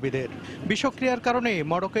মৎস্যজীবীদের। বিষক্রিয়ার কারণে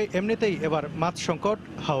মড়কে এমনিতেই এবার মাছ সংকট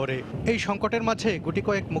হাওরে। এই সংকটের মাঝে গুটি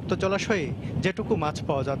কয়েক মুক্ত জলাশয়ে যেটুকু মাছ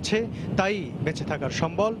পাওয়া যাচ্ছে তাই বেঁচে থাকার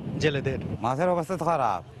সম্বল জেলেদের। মাছের অবস্থা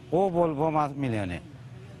খারাপ, ও বলবো মাছ মিলিয়নে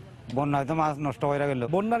বন্যায় তো মাছ নষ্ট হয়ে গেল।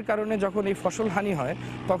 বন্যার কারণে যখন এই ফসল হানি হয়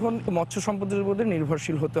তখন মৎস্য সম্পদের উপরে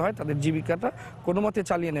নির্ভরশীল হতে হয় তাদের জীবিকাটা কোনো মতে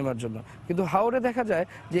চালিয়ে নেওয়ার জন্য। কিন্তু হাওরে দেখা যায়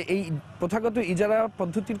যে এই প্রথাগত ইজারা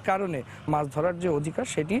পদ্ধতির কারণে মাছ ধরার যে অধিকার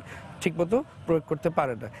সেটি ঠিকমতো প্রয়োগ করতে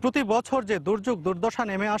পারে না। প্রতি বছর যে দুর্যোগ দুর্দশা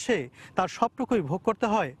নেমে আসে তার সবটুকুই ভোগ করতে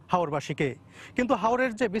হয় হাওরবাসীকে। কিন্তু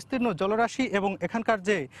হাওরের যে বিস্তীর্ণ জলরাশি এবং এখানকার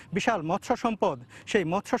যে বিশাল মৎস্য সম্পদ, সেই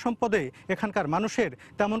মৎস্য সম্পদে এখানকার মানুষের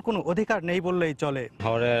তেমন কোনো অধিকার নেই বললেই চলে।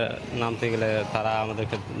 হাওরে নামতে গেলে তারা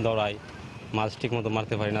আমাদেরকে দৌড়ায়, মাছ ঠিক মতো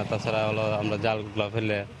মারতে পারি না। তাছাড়া হলো আমরা জালগুলো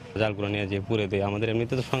ফেললে জালগুলো নিয়ে যেয়ে পুড়ে দিই। আমাদের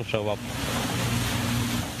এমনিতে তো সংসার অভাব।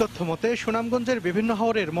 তথ্য মতে সুনামগঞ্জের বিভিন্ন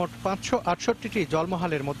হাওরের মোট 568টি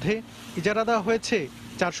জলমহালের মধ্যে ইজারা দেওয়া হয়েছে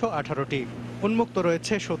 418টি, উন্মুক্ত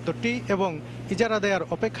রয়েছে 70টি এবং ইজারা দেওয়ার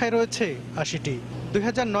অপেক্ষায় রয়েছে 80টি।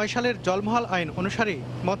 2009 সালের জলমহাল আইন অনুসারে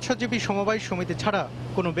মৎস্যজীবী সমবায় সমিতি ছাড়া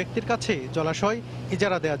কোনো ব্যক্তির কাছে জলাশয়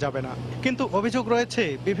ইজারা দেওয়া যাবে না। কিন্তু অভিযোগ রয়েছে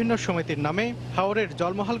বিভিন্ন সমিতির নামে হাওরের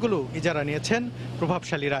জলমহালগুলো ইজারা নিয়েছেন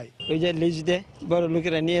প্রভাবশালীরাই। ওই যে লিজ দেয় বড়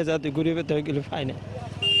লোকেরা নিয়ে যাতে গরিবের তো ওইগুলো পায় না,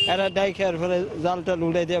 এরা ডাই খেয়ার ফলে জালটা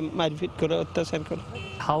লুড়াই দিয়ে মারপিট করে অত্যাচার করে।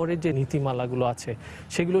 হাওরের যে নীতিমালাগুলো আছে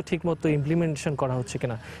সেগুলো ঠিকমতো ইমপ্লিমেন্টেশন করা হচ্ছে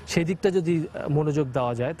কিনা সেই দিকটা যদি মনোযোগ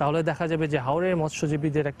দেওয়া যায় তাহলে দেখা যাবে যে হাওরের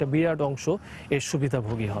মৎস্যজীবীদের একটা বিরাট অংশ এর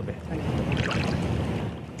সুবিধাভোগী হবে।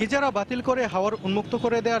 ইজারা বাতিল করে হাওর উন্মুক্ত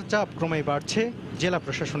করে দেওয়ার চাপ ক্রমেই বাড়ছে জেলা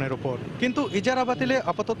প্রশাসনের উপর। কিন্তু ইজারা বাতিলে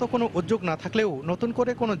আপাতত কোনো উদ্যোগ না থাকলেও নতুন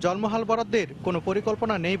করে কোনো জলমহাল বরাদ্দের কোনো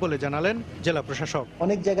পরিকল্পনা নেই বলে জানালেন জেলা প্রশাসক।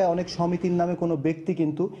 অনেক জায়গায় অনেক সমিতির নামে কোনো ব্যক্তি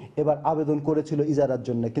কিন্তু এবার আবেদন করেছিল ইজারার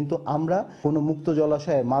জন্য, কিন্তু আমরা কোনো মুক্ত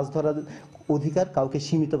জলাশয়ে মাছ ধরার অধিকার কাউকে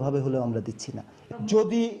সীমিতভাবে হলেও আমরা দিচ্ছি না।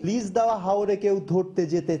 যদি লিজ দেওয়া হাওরে কেউ ধরতে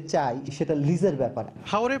যেতে চায় সেটা লিজের ব্যাপার।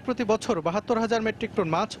 হাওরে প্রতি বছর 72,000 মেট্রিক টন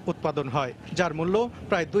মাছ উৎপাদন হয়, যার মূল্য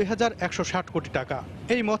প্রায় 2,160 কোটি টাকা।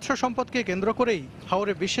 এই মৎস্য সম্পদকে কেন্দ্র করেই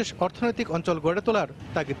হাওরে বিশেষ অর্থনৈতিক অঞ্চল গড়ে তোলার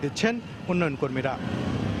তাগিদ দিচ্ছেন উন্নয়ন কর্মীরা।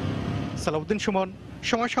 সালাউদ্দিন সুমন,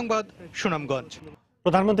 সময় সংবাদ, সুনামগঞ্জ।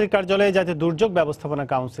 প্রধানমন্ত্রীর কার্যালয়ে জাতীয় দুর্যোগ ব্যবস্থাপনা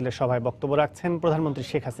কাউন্সিলের সভায় বক্তব্য রাখছেন প্রধানমন্ত্রী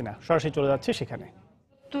শেখ হাসিনা। সরাসরি চলে যাচ্ছে সেখানে।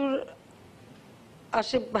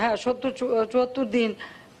 70-74 দিন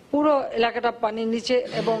পুরো এলাকাটা পানির নিচে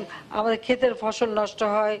এবং আমাদের ক্ষেতের ফসল নষ্ট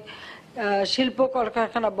হয়, শিল্প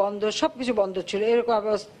কলকারখানা বন্ধ, সবকিছু বন্ধ ছিল, এরকম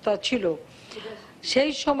অবস্থা ছিল।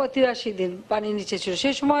 সেই সময় 83 দিন পানির নিচে ছিল।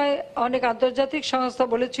 সেই সময় অনেক আন্তর্জাতিক সংস্থা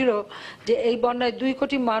বলেছিল যে এই বন্যায় 2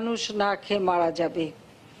 কোটি মানুষ না খেয়ে মারা যাবে।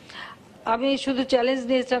 আমি শুধু চ্যালেঞ্জ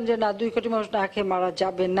নিয়েছিলাম যে না, 2 কোটি মানুষ না খেয়ে মারা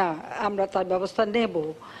যাবে না, আমরা তার ব্যবস্থা নেব।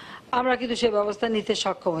 আমরা কিন্তু সেই ব্যবস্থা নিতে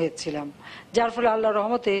সক্ষম হয়েছিলাম, যার ফলে আল্লাহর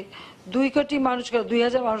রহমতে 2 কোটি মানুষ,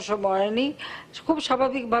 2000 মানুষও মরেনি। খুব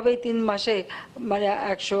স্বাভাবিকভাবেই 3 মাসে মানে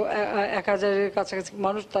 100-1000-এর কাছাকাছি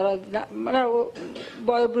মানুষ তারা মানে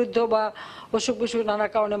বয়োবৃদ্ধ বা অসুখ বিসুখ নানা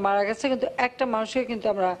কারণে মারা গেছে, কিন্তু একটা মানুষকে কিন্তু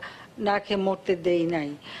আমরা না খেয়ে মরতে দেই নাই।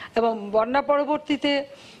 এবং বন্যা পরবর্তীতে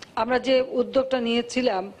আমরা যে উদ্যোগটা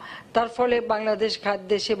নিয়েছিলাম তার ফলে বাংলাদেশ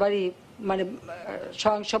খাদ্যে সেবারই মানে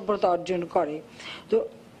স্বয়ংসম্পূর্ণতা অর্জন করে। তো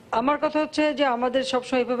আমার কথা হচ্ছে যে আমাদের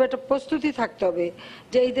সবসময় এইভাবে একটা প্রস্তুতি থাকতে হবে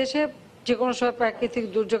যে এই দেশে যে কোনো সময় প্রাকৃতিক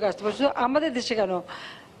দুর্যোগ আসতে পারে। শুধু আমাদের দেশে কেন,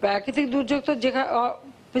 প্রাকৃতিক দুর্যোগ তো যেখানে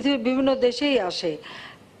পৃথিবীর বিভিন্ন দেশেই আসে,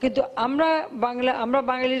 কিন্তু আমরা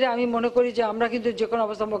বাঙালিরা আমি মনে করি যে আমরা কিন্তু যে কোনো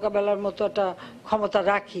অবস্থা মোকাবেলার মতো একটা ক্ষমতা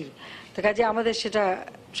রাখি। তো কাজে আমাদের সেটা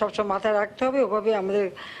সবসময় মাথায় রাখতে হবে, ওভাবে আমাদের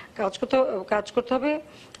কাজ করতে হবে।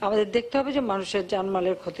 আমাদের দেখতে হবে যে মানুষের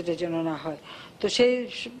জানমালের ক্ষতিটা যেন না হয়। তো সেই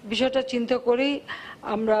বিষয়টা চিন্তা করেই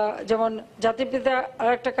আমরা, যেমন জাতির পিতা আর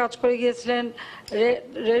একটা কাজ করে গিয়েছিলেন,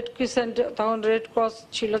 রেড ক্রিসেন্ট, তখন রেড ক্রস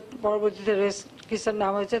ছিল, পরবর্তীতে রেড ক্রিসেন্ট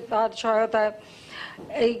নাম হয়েছে, তার সহায়তায়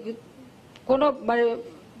এই কোনো মানে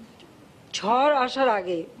ঝড় আসার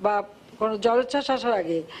আগে বা কোনো জলোচ্ছ্বাস আসার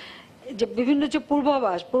আগে যে বিভিন্ন যে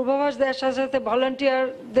পূর্বাভাস দেওয়ার সাথে সাথে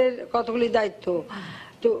ভলান্টিয়ারদের কতগুলি দায়িত্ব।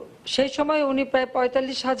 তো সেই সময় উনি প্রায়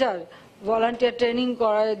 45,000 ভলান্টিয়ার ট্রেনিং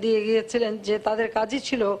দিয়ে গিয়েছিলেন, যে তাদের কাজই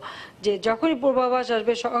ছিল যে যখনই পূর্বাভাস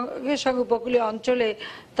আসবে সঙ্গে সঙ্গে উপকূলীয় অঞ্চলে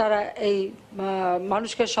তারা এই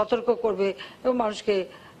মানুষকে সতর্ক করবে এবং মানুষকে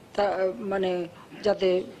মানে যাতে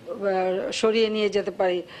সরিয়ে নিয়ে যেতে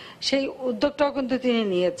পারি সেই উদ্যোগটাও কিন্তু তিনি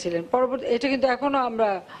নিয়েছিলেন। পরবর্তী এটা কিন্তু এখনো আমরা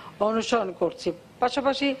অনুসরণ করছি।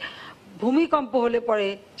 পাশাপাশি ভূমিকম্প হলে পরে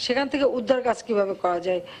সেখান থেকে উদ্ধার কাজ কিভাবে করা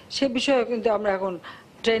যায় সে বিষয়ে কিন্তু আমরা এখন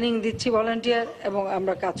ট্রেনিং দিচ্ছি ভলান্টিয়ার, এবং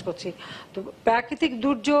আমরা কাজ করছি। তো প্রাকৃতিক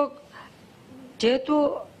দুর্যোগ যেহেতু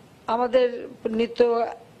আমাদের নিত্য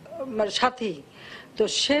মানে সাথী, তো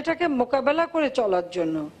সেটাকে মোকাবেলা করে চলার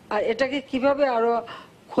জন্য আর এটাকে কিভাবে আরো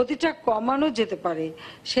ক্ষতিটা কমানো যেতে পারে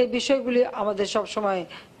সেই বিষয়গুলি আমাদের সব সময়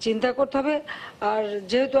চিন্তা করতে হবে। আর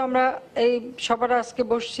যেহেতু আমরা এই সভাটা আজকে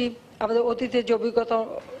বসছি, আমাদের অতীতের যে অভিজ্ঞতা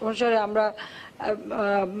অনুসারে আমরা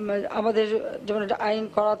আমাদের যেমন আইন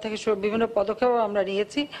করা থেকে বিভিন্ন পদক্ষেপ আমরা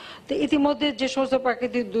নিয়েছি। তো ইতিমধ্যে যে সমস্ত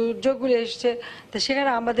প্রাকৃতিক দুর্যোগগুলি এসছে, তো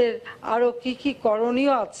সেখানে আমাদের আরও কি কি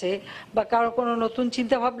করণীয় আছে বা কারো কোনো নতুন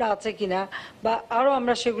চিন্তাভাবনা আছে কিনা, বা আরও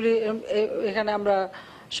আমরা সেগুলি এখানে আমরা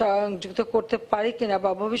সংযুক্ত করতে পারি কিনা,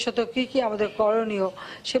 বা ভবিষ্যতে কি কি আমাদের করণীয়,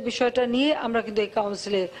 সে বিষয়টা নিয়ে আমরা কিন্তু এই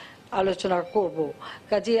কাউন্সিলে আলোচনা করব।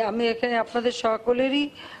 কাজে আমি এখানে আপনাদের সকলেরই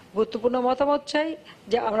গুরুত্বপূর্ণ মতামত চাই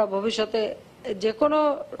যে আমরা ভবিষ্যতে যে কোনো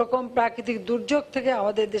রকম প্রাকৃতিক দুর্যোগ থেকে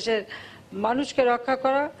আমাদের দেশের মানুষকে রক্ষা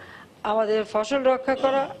করা, আমাদের ফসল রক্ষা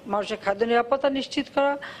করা, মানুষের খাদ্য নিরাপত্তা নিশ্চিত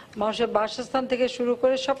করা, মানুষের বাসস্থান থেকে শুরু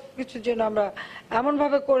করে সব কিছুর জন্য আমরা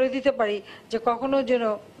এমনভাবে করে দিতে পারি যে কখনো যেন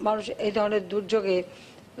মানুষ এই ধরনের দুর্যোগে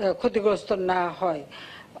ক্ষতিগ্রস্ত না হয়।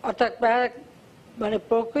 অর্থাৎ মানে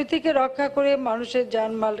প্রকৃতিকে রক্ষা করে মানুষের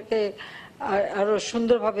জানমালকে আরো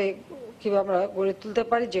সুন্দরভাবে কিভাবে আমরা গড়ে তুলতে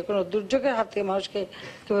পারি, যে কোনো দুর্যোগের হাত থেকে মানুষকে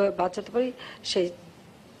কিভাবে বাঁচাতে পারি, সেই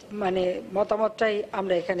মানে মতামতটাই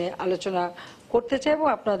আমরা এখানে আলোচনা করতে চাই। এবং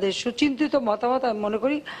আপনাদের সুচিন্তিত মতামত আমি মনে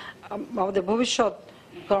করি আমাদের ভবিষ্যৎ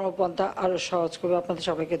কর্মপন্থা আরো সহজ করবে। আপনাদের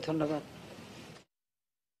সবাইকে ধন্যবাদ।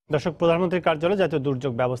 দর্শক, প্রধানমন্ত্রীর কার্যালয়ে জাতীয়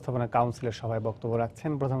দুর্যোগ ব্যবস্থাপনা কাউন্সিলের সভায় বক্তব্য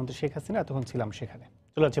রাখছেন প্রধানমন্ত্রী শেখ হাসিনা। তখন ছিলাম সেখানে।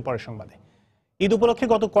 চলে যাচ্ছে পরের সংবাদে। ঈদ উপলক্ষে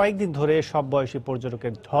গত কয়েকদিন ধরে সব বয়সী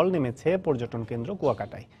পর্যটকের ঢল নেমেছে পর্যটন কেন্দ্র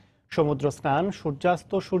কুয়াকাটায়। সমুদ্র স্নান,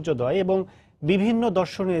 সূর্যাস্ত, সূর্যোদয় এবং বিভিন্ন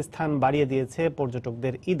দর্শনীয় স্থান বাড়িয়ে দিয়েছে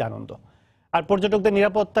পর্যটকদের ঈদ আনন্দ। আর পর্যটকদের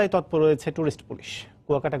নিরাপত্তায় তৎপর রয়েছে টুরিস্ট পুলিশ।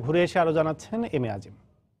 কুয়াকাটা ঘুরে এসে আরো জানাচ্ছেন এম এ আজিম।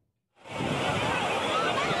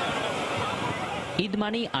 ঈদ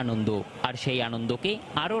মানেই আনন্দ, আর সেই আনন্দকে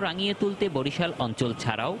আরও রাঙিয়ে তুলতে বরিশাল অঞ্চল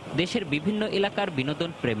ছাড়াও দেশের বিভিন্ন এলাকার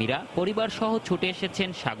বিনোদন প্রেমীরা পরিবার সহ ছুটে এসেছেন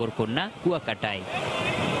সাগরকন্যা কুয়াকাটায়।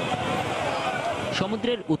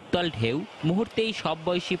 সমুদ্রের উত্তাল ঢেউ মুহূর্তেই সব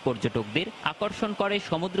বয়সী পর্যটকদের আকর্ষণ করে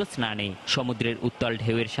সমুদ্র স্নানে। সমুদ্রের উত্তাল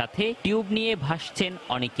ঢেউয়ের সাথে টিউব নিয়ে ভাসছেন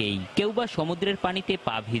অনেকেই, কেউ বা সমুদ্রের পানিতে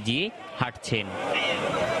পা ভিজিয়ে হাঁটছেন।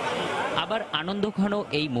 আবার আনন্দঘন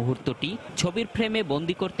এই মুহূর্তটি ছবির ফ্রেমে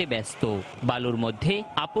বন্দি করতে ব্যস্ত। বালুর মধ্যে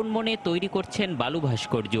আপন মনে তৈরি করছেন বালু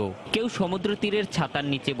ভাস্কর্য। কেউ সমুদ্র তীরের ছাতার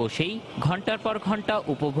নিচে বসেই ঘন্টার পর ঘন্টা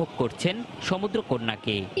উপভোগ করছেন সমুদ্র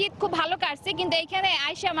কন্যাকে। ঈদ খুব ভালো কাটছে, কিন্তু এখানে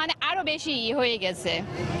আইসা মানে আরো বেশি হয়ে গেছে,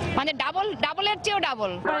 মানে ডাবলের চেয়েও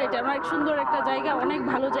ডাবল। এটা অনেক সুন্দর একটা জায়গা, অনেক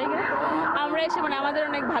ভালো জায়গা। আমরা এসে মানে আমাদের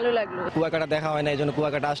অনেক ভালো লাগলো। কুয়াকাটা দেখা হয় না, এই জন্য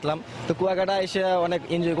কুয়াকাটা আসলাম। তো কুয়াকাটা এসে অনেক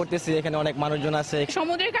এনজয় করতেছি, এখানে অনেক মানুষজন আছে।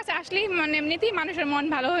 সমুদ্রের কাছে আসলেই মানে এমনিতেই মানুষের মন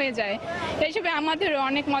ভালো হয়ে যায়, এই হিসেবে আমাদের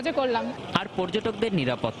অনেক মজা করলাম। আর পর্যটকদের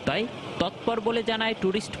নিরাপত্তায় তৎপর বলে জানায়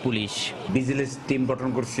টুরিস্ট পুলিশ। ভিজিলেন্স টিম গঠন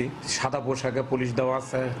করছি, সাদা পোশাকে পুলিশ দেওয়া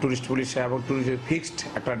আছে, টুরিস্ট পুলিশে, এবং টুরিস্টের ফিক্সড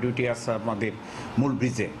একটা ডিউটি আছে আমাদের মূল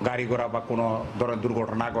ব্রিজে, গাড়ি ঘোড়া বা কোনো ধরনের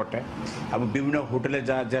দুর্ঘটনা না ঘটে। এবং বিভিন্ন হোটেলে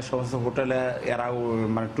যে সমস্ত হোটেলে এরা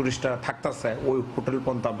মানে টুরিস্টরা থাকতেছে, ওই হোটেল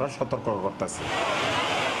পর্যন্ত আমরা সতর্ক করতেছি।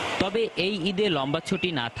 তবে এই ঈদে লম্বা ছুটি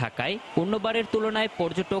না থাকায় অন্যবারের তুলনায়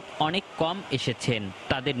পর্যটক অনেক কম এসেছেন।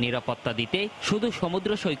 তাদের নিরাপত্তা দিতে শুধু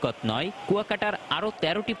সমুদ্র সৈকত নয়, কুয়াকাটার আরও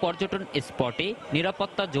 13টি পর্যটন স্পটে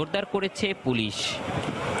নিরাপত্তা জোরদার করেছে পুলিশ।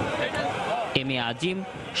 এম এ আজিম,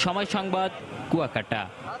 সময় সংবাদ, কুয়াকাটা।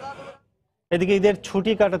 এদিকে ঈদের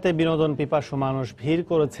ছুটি কাটাতে বিনোদন পিপাসু মানুষ ভিড়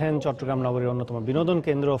করেছেন চট্টগ্রাম নগরীর অন্যতম বিনোদন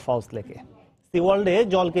কেন্দ্র ফলস লেকে। সি ওয়ার্ল্ডে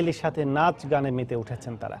জলকেলির সাথে নাচ গানে মেতে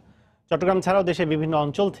উঠেছেন তারা। চট্টগ্রাম ছাড়াও দেশের বিভিন্ন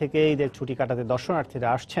অঞ্চল থেকে ঈদের ছুটি কাটাতে দর্শনার্থীরা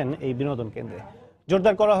আসছেন এই বিনোদন কেন্দ্রে।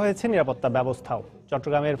 জোরদার করা হয়েছে নিরাপত্তা ব্যবস্থাও।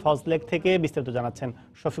 চট্টগ্রামের ফলস লেক থেকে বিস্তারিত জানাচ্ছেন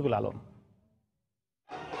শফিকুল আলম।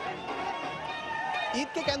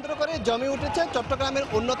 ঈদকে কেন্দ্র করে জমে উঠেছে চট্টগ্রামের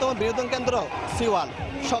অন্যতম বিনোদন কেন্দ্র সি ওয়ার্ল্ড।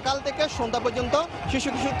 সকাল থেকে সন্ধ্যা পর্যন্ত শিশু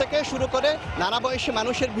কিশোর থেকে শুরু করে নানা বয়সী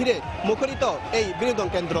মানুষের ভিড়ে মুখরিত এই বিনোদন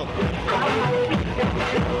কেন্দ্র।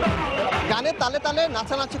 গানের তালে তালে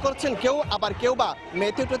নাচানাচি করছেন কেউ, আবার কেউ বা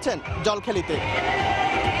মেতে উঠেছেন জল খেলিতে।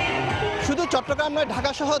 শুধু চট্টগ্রাম নয়,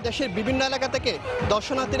 ঢাকা সহ দেশের বিভিন্ন এলাকা থেকে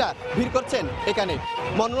দর্শনার্থীরা ভিড় করছেন এখানে।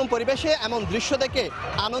 মনোরম পরিবেশে এমন দৃশ্য দেখে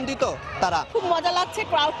আনন্দিত তারা। খুব মজা লাগছে,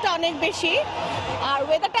 ক্রাউডটা অনেক বেশি, আর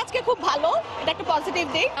ওয়েদারটা আজকে খুব ভালো, এটা একটা পজিটিভ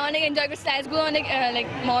দিক। অনেক এনজয় করছি, স্লাইডসগুলো অনেক লাইক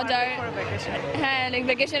মজার। হ্যাঁ, লাইক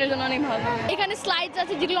ভ্যাকেশনের জন্য অনেক ভালো। এখানে স্লাইডস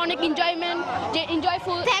আছে যেগুলো অনেক এনজয়মেন্ট, যে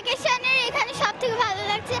এনজয়ফুল। ভ্যাকেশনের এখানে সবথেকে ভালো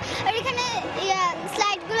লাগছে, আর এখানে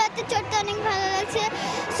স্লাইডগুলোতে চড়তে অনেক ভালো লাগছে,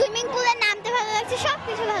 সুইমিং পুলে নামতে ভালো লাগছে,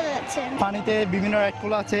 সবকিছু ভালো লাগছে। পানিতে বিভিন্ন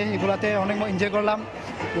রাইডগুলো আছে, এগুলাতে অনেক এনজয় করলাম,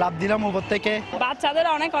 লাভ দিলাম উপর থেকে। বাচ্চাদের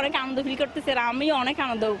অনেক অনেক আনন্দ ফিল করতেছে, আর আমিও অনেক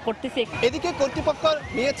আনন্দ করতেছি। এদিকে কর্তৃপক্ষ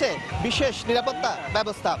নিয়েছে বিশেষ নিরাপত্তা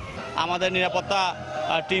ব্যবস্থা। আমাদের নিরাপত্তা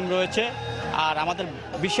টিম রয়েছে, আর আমাদের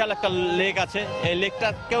বিশাল একটা লেক আছে, এই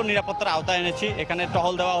লেকটাকেও নিরাপত্তার আওতায় এনেছি। এখানে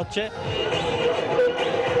টহল দেওয়া হচ্ছে।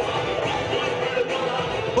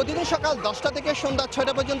 প্রতিদিন সকাল 10টা থেকে সন্ধ্যা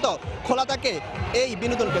 6টা পর্যন্ত খোলা থাকে এই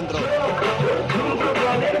বিনোদন কেন্দ্র।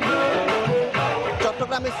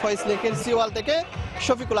 চট্টগ্রামের ফয়েজ লেকের সিওয়াল থেকে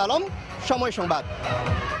শফিকুল আলম, সময় সংবাদ।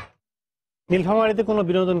 নীলফামারীতে কোনো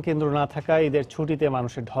বিনোদন কেন্দ্র না থাকায় ঈদের ছুটিতে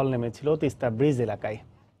মানুষের ঢল নেমেছিল তিস্তা ব্রিজ এলাকায়।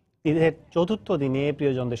 ঈদের চতুর্থ দিনে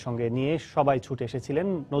প্রিয়জনদের সঙ্গে নিয়ে সবাই ছুটে এসেছিলেন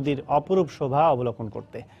নদীর অপরূপ শোভা অবলোকন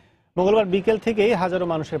করতে। মঙ্গলবার বিকেল থেকেই হাজারো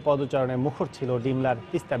মানুষের পদচারণে মুখর ছিল ডিমলার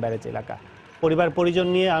তিস্তা ব্যারেজ এলাকা। পরিবার পরিজন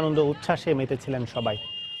নিয়ে আনন্দ উচ্ছ্বাসে মেতেছিলেন সবাই।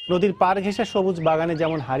 নদীর পার ঘেঁষা সবুজ বাগানে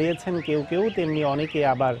যেমন হারিয়েছেন কেউ কেউ, তেমনি অনেকে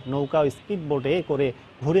আবার নৌকা ও স্পিড বোটে করে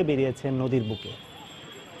ঘুরে বেরিয়েছেন নদীর বুকে।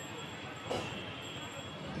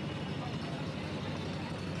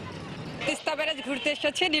 তিস্তা ব্যারেজ ঘুরতে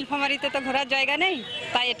এসেছে, নীলফামারীতে তো ঘোরার জায়গা নেই,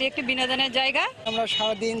 তাই এটি একটি বিনোদনের জায়গা। আমরা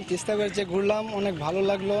সারাদিন তিস্তা ব্যারেজে ঘুরলাম, অনেক ভালো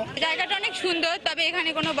লাগলো। জায়গাটা অনেক সুন্দর, তবে এখানে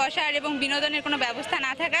কোনো বসার এবং বিনোদনের কোনো ব্যবস্থা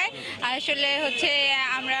না থাকায় আসলে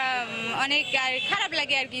আমরা অনেক খারাপ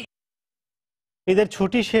লাগে আর কি। ঈদের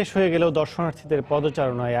ছুটি শেষ হয়ে গেলেও দর্শনার্থীদের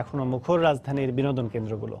পদচারণায় এখনো মুখর রাজধানীর বিনোদন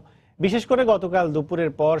কেন্দ্রগুলো। বিশেষ করে গতকাল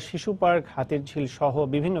দুপুরের পর শিশু পার্ক, হাতিরঝিল সহ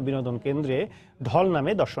বিভিন্ন বিনোদন কেন্দ্রে ঢল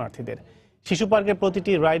নামে দর্শনার্থীদের। শিশু পার্কের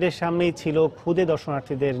প্রতিটি রাইডের সামনেই ছিল ক্ষুদে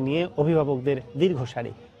দর্শনার্থীদের নিয়ে অভিভাবকদের দীর্ঘ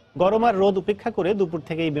সারি। গরম আর রোদ উপেক্ষা করে দুপুর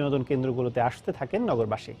থেকেই বিনোদন কেন্দ্রগুলোতে আসতে থাকেন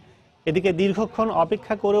নগরবাসী। এদিকে দীর্ঘক্ষণ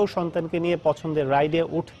অপেক্ষা করেও সন্তানকে নিয়ে পছন্দের রাইডে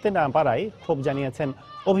উঠতে না পারায় ক্ষোভ জানিয়েছেন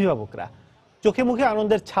অভিভাবকরা। চোখে মুখে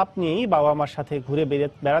আনন্দের ছাপ নিয়েই বাবা মার সাথে ঘুরে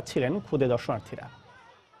বেড়াচ্ছিলেন ক্ষুদে দর্শনার্থীরা।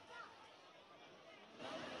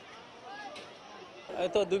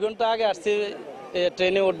 তো 2 ঘন্টা আগে আসছি,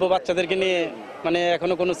 ট্রেনে উঠবো বাচ্চাদেরকে নিয়ে, মানে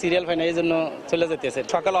এখনো কোনো সিরিয়াল পাই না, এই জন্য চলে যেতেছে।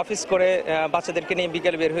 সকাল অফিস করে বাচ্চাদেরকে নিয়ে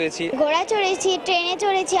বিকেল বের হয়েছি। ঘোড়া চড়েছি, ট্রেনে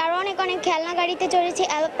চড়েছি, আরো অনেক খেলনা গাড়িতে চড়েছি,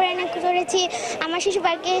 এরোপ্লেনে চড়েছি। আমার শিশু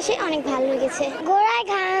পার্কে এসে অনেক ভালো লেগেছে। ঘোড়ায়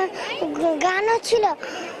গান হচ্ছিল,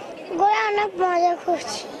 ঘোড়া অনেক মজা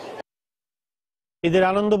করছি। ঈদের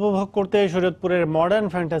আনন্দ উপভোগ করতে শরীয়তপুরের মডার্ন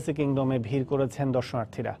ফ্যান্টাসি কিংডমে ভিড় করেছেন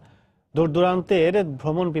দর্শনার্থীরা। দূর দূরান্তের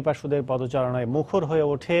ভ্রমণ পিপাসুদের পদচারণায় মুখর হয়ে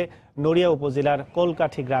ওঠে নড়িয়া উপজেলার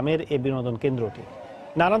কোলকাঠি গ্রামের এই বিনোদন কেন্দ্রটি।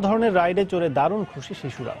 নানা ধরনের রাইডে চড়ে দারুণ খুশি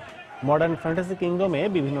শিশুরা। মডার্ন ফ্যান্টাসি কিংডমে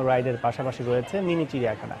বিভিন্ন রাইডের পাশাপাশি রয়েছে মিনি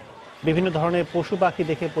চিড়িয়াখানা। বিভিন্ন ধরনের পশু পাখি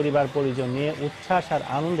দেখে পরিবার পরিজন নিয়ে উচ্ছ্বাস আর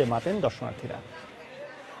আনন্দে মাতেন দর্শনার্থীরা।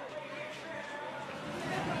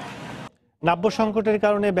 নাব্য সংকটের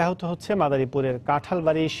কারণে ব্যাহত হচ্ছে মাদারীপুরের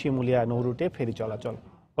কাঁঠালবাড়ি শিমুলিয়া নৌরুটে ফেরি চলাচল।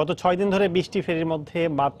 গত 6 দিন ধরে 20টি ফেরির মধ্যে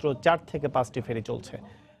মাত্র 4 থেকে 5টি ফেরি চলছে।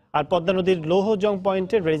 আর পদ্মা নদীর লৌহজং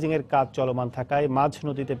পয়েন্টে ড্রেজিং এর কাজ চলমান থাকায় মাঝ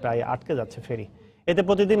নদীতে প্রায় আটকে যাচ্ছে ফেরি। এতে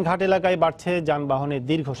প্রতিদিন ঘাট এলাকায় বাড়ছে যানবাহনের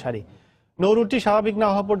দীর্ঘ সারি। নৌরুটটি স্বাভাবিক না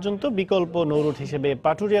হওয়া পর্যন্ত বিকল্প নৌরুট হিসেবে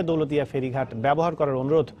পাটুরিয়া দৌলতিয়া ফেরিঘাট ব্যবহার করার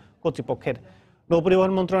অনুরোধ কর্তৃপক্ষের।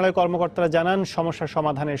 নৌপরিবহন মন্ত্রণালয়ের কর্মকর্তারা জানান, সমস্যার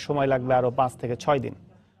সমাধানের সময় লাগবে আরও 5 থেকে 6 দিন।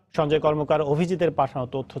 সঞ্জয় কর্মকার, অভিজিতের পাঠানো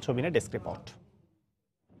তথ্য ছবি নিয়ে ডেস্ক রিপোর্ট।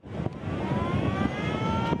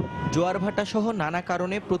 জোয়ার ভাটা সহ নানা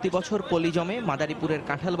কারণে প্রতি বছর পলি জমে মাদারীপুরের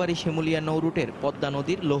কাঁঠালবাড়ি শিমুলিয়া নৌরুটের পদ্মা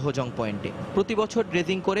নদীর লৌহজং পয়েন্টে। প্রতি বছর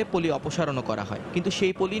ড্রেজিং করে পলি অপসারণও করা হয়, কিন্তু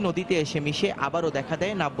সেই পলি নদীতে এসে মিশে আবারও দেখা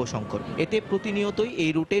দেয় নাব্য সংকট। এতে প্রতিনিয়তই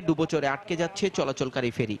এই রুটে ডুবোচরে আটকে যাচ্ছে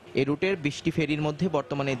চলাচলকারী ফেরি। এই রুটের 20টি ফেরির মধ্যে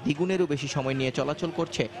বর্তমানে দ্বিগুণেরও বেশি সময় নিয়ে চলাচল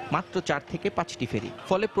করছে মাত্র 4 থেকে 5টি ফেরি।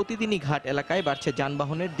 ফলে প্রতিদিনই ঘাট এলাকায় বাড়ছে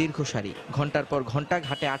যানবাহনের দীর্ঘ সারি। ঘন্টার পর ঘন্টা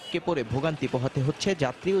ঘাটে আটকে পড়ে ভোগান্তি পোহাতে হচ্ছে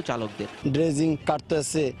যাত্রী ও চালকদের। ড্রেজিং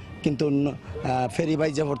কাটতেছে কিন্তু ফেরি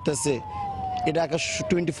বাইজা পড়তেছে, এটা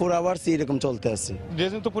 24 আওয়ার্স এরকম চলতে আছে।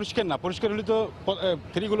 ড্রেজিং তো পরিষ্কার না, পরিষ্কার হলে তো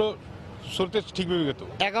ফেরিগুলো চলতে ঠিকভাবে যেত।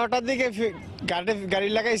 11টার দিকে গাড়ি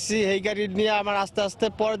লাগাইছি, এই গাড়ি নিয়ে আমার আস্তে আস্তে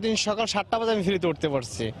পরের দিন সকাল 7টা বাজে আমি ফেরিতে উঠতে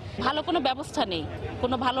পারছি। ভালো কোনো ব্যবস্থা নেই,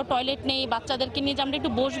 কোনো ভালো টয়লেট নেই, বাচ্চাদেরকে নিয়ে যে আমরা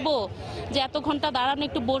একটু বসবো, যে এত ঘন্টা দাঁড়ানো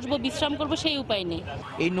একটু বসবো বিশ্রাম করবো, সেই উপায় নেই।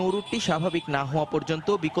 এই নৌরুটটি স্বাভাবিক না হওয়া পর্যন্ত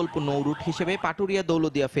বিকল্প নৌরুট হিসেবে পাটুরিয়া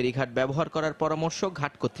দৌলতিয়া ফেরিঘাট ব্যবহার করার পরামর্শ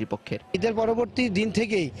ঘাট কর্তৃপক্ষের। ঈদের পরবর্তী দিন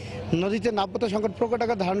থেকেই নদীতে নাব্যতা সংকট প্রকট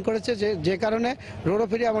আকার ধারণ করেছে, যে কারণে রোরো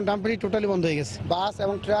ফেরি এবং ডাম ফেরি টোটালি বন্ধ হয়ে গেছে। বাস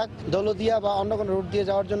এবং ট্রাক দৌলতিয়া বা অন্য কোনো রুট দিয়ে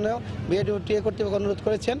যাওয়ার জন্য বিআরটিএ কর্তৃপক্ষ অনুরোধ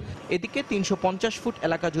করেছেন। এদিকে 350 ফুট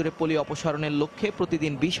এলাকা জুড়ে পলি অপসারণের লক্ষ্যে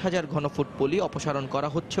প্রতিদিন 20,000 ঘনফুট পলি অপসারণ করা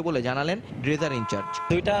হচ্ছে বলে জানালেন ড্রেজার ইনচার্জ।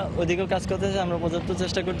 2টা ওদিকেও কাজ করতেছে, আমরা পর্যাপ্ত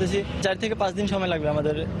চেষ্টা করতেছি। 4 থেকে 5 দিন সময় লাগবে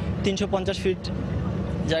আমাদের 350 ফিট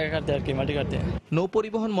জায়গা কাটতে আর কি, মাটি কাটতে। নৌ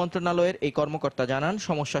পরিবহন মন্ত্রণালয়ের এই কর্মকর্তা জানান,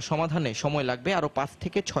 সমস্যা সমাধানে সময় লাগবে আরো 5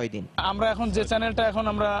 থেকে 6 দিন। আমরা এখন যে চ্যানেলটা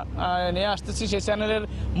আমরা নিয়ে আসতেছি, সেই চ্যানেলের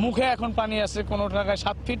মুখে এখন পানি আছে, কোনো জায়গায়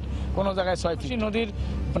 7 ফিট, কোনো জায়গায় 6 ফিট। নদীর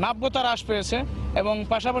নাব্যতা হ্রাস পেয়েছে এবং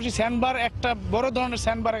পাশাপাশি স্যান্ডবার, একটা বড় ধরনের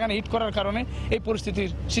স্যান্ডবার এখানে হিট করার কারণে এই পরিস্থিতির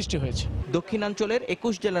সৃষ্টি হয়েছে। দক্ষিণাঞ্চলের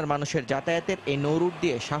 21 জেলার মানুষের যাতায়াতের এই নৌরুট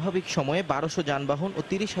দিয়ে স্বাভাবিক সময়ে 1200 যানবাহন ও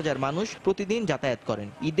 30,000 মানুষ প্রতিদিন যাতায়াত করেন।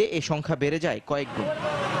 ঈদে এই সংখ্যা বেড়ে যায় কয়েক গুণ।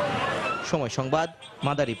 সময় সংবাদ,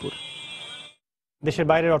 মাদারীপুর। দেশের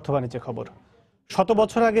বাইরের অর্থ বাণিজ্য খবর। 100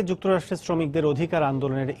 বছর আগে যুক্তরাষ্ট্রের শ্রমিকদের অধিকার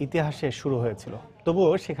আন্দোলনের ইতিহাসে শুরু হয়েছিল,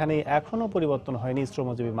 তবুও সেখানে এখনো পরিবর্তন হয়নি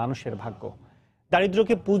শ্রমজীবী মানুষের ভাগ্য।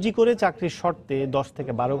 দারিদ্র্যকে পুঁজি করে চাকরির শর্তে 10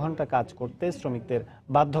 থেকে 12 ঘন্টা কাজ করতে শ্রমিকদের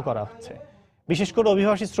বাধ্য করা হচ্ছে। বিশেষ করে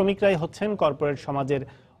অভিবাসী শ্রমিকরাই হচ্ছেন কর্পোরেট সমাজের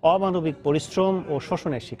অমানবিক পরিশ্রম ও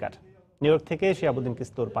শোষণের শিকার। নিউ ইয়র্ক থেকে শিহাবুদ্দিন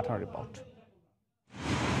কিস্তুর পাঠানো রিপোর্ট।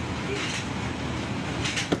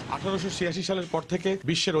 1886 সালের পর থেকে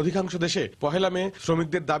বিশ্বের অধিকাংশ দেশে পহেলা মে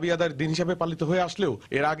শ্রমিকদের দাবি আদায়ের দিন হিসাবে পালিত হয়ে আসলেও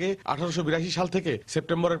এর আগে 1882 সাল থেকে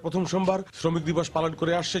সেপ্টেম্বরের প্রথম সোমবার শ্রমিক দিবস পালন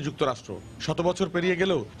করে আসছে যুক্তরাষ্ট্র। 100 বছর পেরিয়ে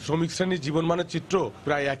গেলেও শ্রমিক শ্রেণীর জীবনমানের চিত্র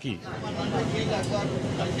প্রায় একই।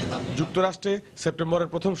 যুক্তরাষ্ট্রে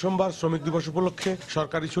সেপ্টেম্বরের প্রথম সোমবার শ্রমিক দিবস উপলক্ষে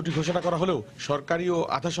সরকারি ছুটি ঘোষণা করা হলেও সরকারি ও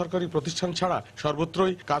আধা সরকারি প্রতিষ্ঠান ছাড়া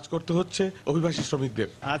সর্বত্রই কাজ করতে হচ্ছে অভিবাসী শ্রমিকদের।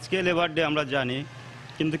 আজকে লেবার ডে আমরা জানি,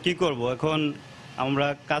 কিন্তু কি করব, এখন আমরা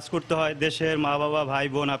কাজ করতে হয়। দেশের মা বাবা, ভাই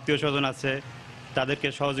বোন, আত্মীয় স্বজন আছে, তাদেরকে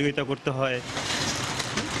সহযোগিতা করতে হয়।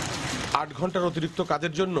 8 ঘন্টার অতিরিক্ত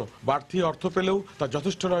কাজের জন্য বাড়তি অর্থ পেলেও তা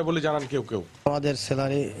যথেষ্ট নয় বলে জানান কেউ কেউ। আমাদের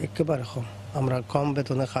স্যালারি একেবারে কম, আমরা কম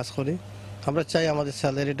বেতনে কাজ করি। আমরা চাই আমাদের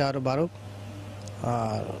স্যালারিটা আরো বাড়ুক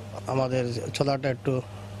আর আমাদের চলাটা একটু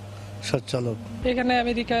সচ্ছল হোক। এখানে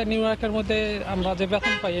আমেরিকায় নিউ ইয়র্কের মধ্যে আমরা যে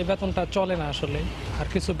বেতন পাই, এই বেতনটা চলে না আসলে, আর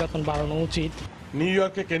কিছু বেতন বাড়ানো উচিত। নিউ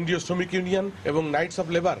ইয়র্কে কেন্দ্রীয় শ্রমিক ইউনিয়ন এবং নাইটস অফ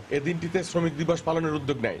লেবার এই দিনটিতে শ্রমিক দিবস পালনের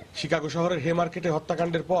উদ্যোগ নেয়। শিকাগো শহরের হে মার্কেটে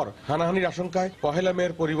হত্যাকাণ্ডের পর হানাহানির আশঙ্কায় পহেলা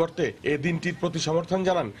মের পরিবর্তে এই দিনটির প্রতি সমর্থন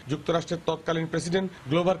জানান যুক্তরাষ্ট্রের তৎকালীন প্রেসিডেন্ট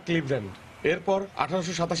গ্লোভার ক্লিভল্যান্ড। এরপর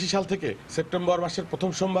 1887 সাল থেকে সেপ্টেম্বর মাসের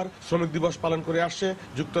প্রথম সোমবার শ্রমিক দিবস পালন করে আসছে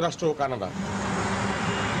যুক্তরাষ্ট্র ও কানাডা।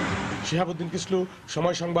 শিহাবুদ্দিন কিসলু,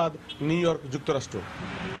 সময় সংবাদ, নিউ ইয়র্ক, যুক্তরাষ্ট্র।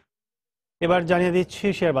 এবার জানিয়ে দিচ্ছি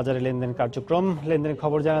শেয়ার বাজারে লেনদেন কার্যক্রম। লেনদেনের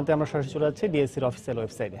খবর জানাতে আমরা সরাসরি চলে যাচ্ছি ডিএসসির অফিসিয়াল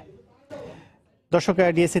ওয়েবসাইটে। দর্শক,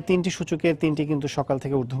 ডিএসসি 3টি সূচকের 3টি কিন্তু সকাল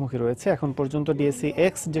থেকে ঊর্ধ্বমুখী রয়েছে। এখন পর্যন্ত ডিএসসি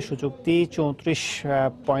এক্স যে সূচকটি 34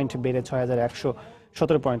 পয়েন্ট বেড়ে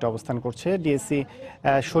 6117 পয়েন্ট অবস্থান করছে। ডিএসসি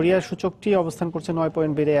সরিয়ার সূচকটি অবস্থান করছে 9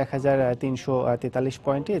 পয়েন্ট বেড়ে 1343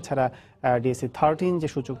 পয়েন্টে। এছাড়া ডিএসসি 13 যে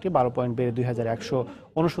সূচকটি 12 পয়েন্ট বেড়ে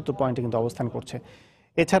 2169 পয়েন্টে কিন্তু অবস্থান করছে।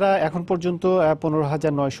 এছাড়া এখন পর্যন্ত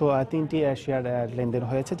 15,903টি শেয়ার লেনদেন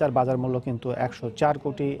হয়েছে, যার বাজার মূল্য কিন্তু 104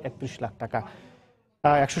 কোটি 31 লাখ টাকা।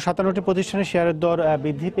 157টি প্রতিষ্ঠানের শেয়ারের দর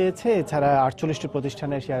বৃদ্ধি পেয়েছে। এছাড়া 48টি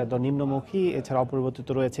প্রতিষ্ঠানের শেয়ারের দর নিম্নমুখী। এছাড়া অপরিবর্তিত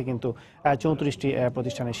রয়েছে কিন্তু 34টি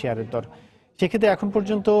প্রতিষ্ঠানের শেয়ারের দর। সেক্ষেত্রে এখন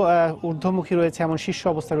পর্যন্ত ঊর্ধ্বমুখী রয়েছে এমন শীর্ষ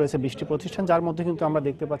অবস্থা রয়েছে 20টি প্রতিষ্ঠান, যার মধ্যে কিন্তু আমরা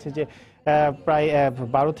দেখতে পাচ্ছি যে প্রায়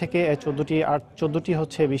 12 থেকে 14টি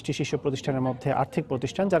হচ্ছে 20টি শীর্ষ প্রতিষ্ঠানের মধ্যে আর্থিক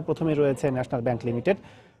প্রতিষ্ঠান, যার প্রথমে রয়েছে ন্যাশনাল ব্যাংক লিমিটেড।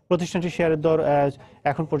 প্রতিষ্ঠানটির শেয়ারের দর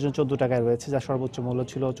এখন পর্যন্ত 14 টাকায় রয়েছে, যার সর্বোচ্চ মূল্য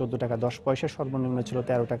ছিল 14 টাকা 10 পয়সা, সর্বনিম্ন ছিল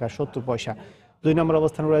 13 টাকা 70 পয়সা। 2 নম্বর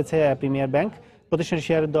অবস্থানে রয়েছে প্রিমিয়ার ব্যাংক। প্রতিষ্ঠানটির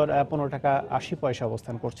শেয়ারের দর 15 টাকা 80 পয়সা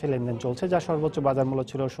অবস্থান করছে, লেনদেন চলছে, যার সর্বোচ্চ বাজার মূল্য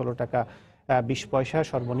ছিল 16 টাকা 20 পয়সা,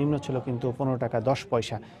 সর্বনিম্ন ছিল কিন্তু 15 টাকা 10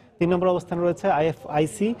 পয়সা। 3 নম্বর অবস্থানে রয়েছে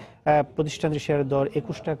আইএফআইসি। প্রতিষ্ঠানটির শেয়ারের দর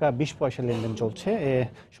 21 টাকা 20 পয়সা, লেনদেন চলছে,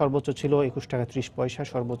 সর্বোচ্চ ছিল 21 টাকা 30 পয়সা,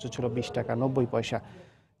 সর্বোচ্চ ছিল 20 টাকা 90 পয়সা।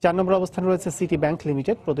 4 নম্বর অবস্থানে রয়েছে সিটি ব্যাংক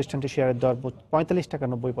লিমিটেড। প্রতিষ্ঠানটির শেয়ারের দর 45 টাকা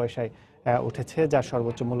 90 পয়সায় উঠেছে, যার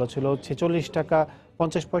সর্বোচ্চ মূল্য ছিল 46 টাকা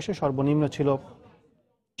 50 পয়সা, সর্বনিম্ন ছিল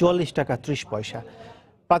 44 টাকা 30 পয়সা।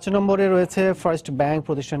 5 নম্বরে রয়েছে ফার্স্ট ব্যাংক।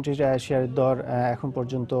 প্রতিষ্ঠানটির শেয়ারের দর এখন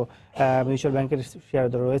পর্যন্ত মিউচুয়াল ব্যাংকের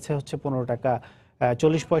শেয়ারের দর রয়েছে হচ্ছে 15 টাকা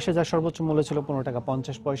 40 পয়সা, যার সর্বোচ্চ মূল্য ছিল 15 টাকা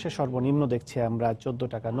 50 পয়সা, সর্বনিম্ন দেখছি আমরা 14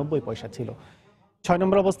 টাকা 90 পয়সা ছিল। 6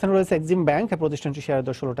 নম্বর অবস্থানে রয়েছে এক্সিম ব্যাংক। প্রতিষ্ঠানটির শেয়ারের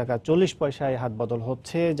দর 16 টাকা 40 পয়সায় হাত বদল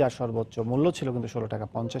হচ্ছে, যার সর্বোচ্চ মূল্য ছিল কিন্তু 16 টাকা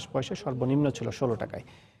 50 পয়সা, সর্বনিম্ন ছিল 16 টাকায়।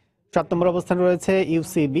 7 নম্বর অবস্থানে রয়েছে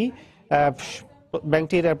ইউসিবি।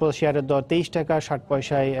 ব্যাংকটির শেয়ারের দর 23 টাকা 60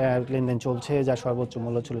 পয়সায় লেনদেন চলছে, যার সর্বোচ্চ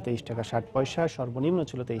মূল্য ছিল 23 টাকা 60 পয়সা, সর্বনিম্ন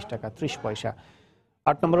ছিল 23 টাকা 30 পয়সা।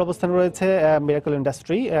 8 নম্বর অবস্থানে রয়েছে মিরাকল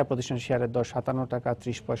ইন্ডাস্ট্রি। প্রতিষ্ঠানের শেয়ারের দর 57 টাকা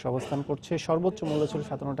 30 পয়সা অবস্থান করছে, সর্বোচ্চ মূল্য ছিল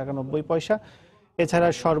 57 টাকা 90 পয়সা, এছাড়া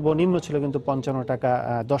সর্বনিম্ন ছিল কিন্তু 55 টাকা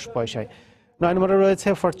 10 পয়সায়। 9 নম্বরে রয়েছে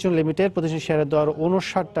ফরচুন লিমিটেড। প্রতিষ্ঠানের শেয়ারের দর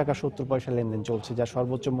 59 টাকা 70 পয়সা, লেনদেন চলছে, যার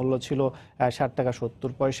সর্বোচ্চ মূল্য ছিল 60 টাকা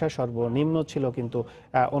 70 পয়সা, সর্বনিম্ন ছিল কিন্তু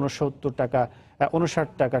 59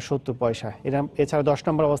 টাকা 70 পয়সা। এছাড়া 10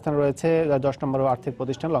 নম্বর অবস্থানে রয়েছে 10 নম্বর আর্থিক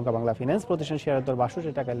প্রতিষ্ঠান লঙ্কা বাংলা ফিন্যান্স। প্রতিষ্ঠানের শেয়ারের দর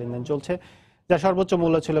 62 টাকা, লেনদেন চলছে, যার সর্বোচ্চ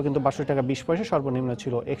মূল্য ছিল কিন্তু 62 টাকা 20 পয়সা, সর্বনিম্ন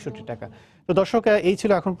ছিল 61 টাকা। তো দর্শক, এই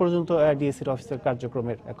ছিল এখন পর্যন্ত ডিএসসির অফিসের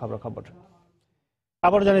কার্যক্রমের খবর।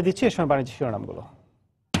 আবার জানিয়ে দিচ্ছি এ সময় বাণিজ্য শিরোনামগুলো।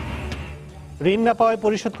 ঋণ না পাওয়ায়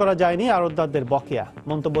পরিশোধ করা যায়নি আড়তদারদের বকেয়া,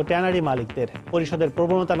 মন্তব্য ট্যানারি মালিকদের। পরিশোধের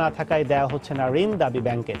প্রবণতা না থাকায় দেয়া হচ্ছে না ঋণ, দাবি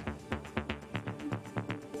ব্যাংকের।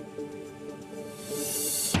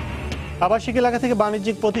 আবাসিক এলাকা থেকে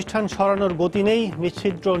বাণিজ্যিক প্রতিষ্ঠান সরানোর গতি নেই,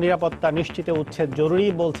 নিশ্চিদ্র নিরাপত্তা নিশ্চিতে উচ্ছেদ জরুরি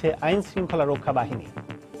বলছে আইন শৃঙ্খলা রক্ষা বাহিনী।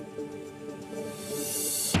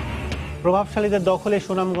 প্রভাবশালীদের দখলে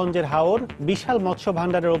সুনামগঞ্জের হাওর, বিশাল মৎস্য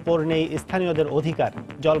ভাণ্ডারের ওপর নেই স্থানীয়দের অধিকার,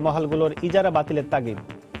 জলমহলগুলোর ইজারা বাতিলের তাগিদ।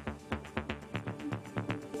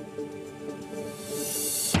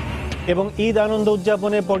 এবং ঈদ আনন্দ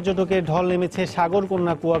উদযাপনে পর্যটকের ঢল নেমেছে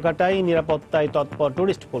সাগরকন্যা কুয়াকাটায়, নিরাপত্তায় তৎপর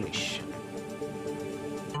টুরিস্ট পুলিশ।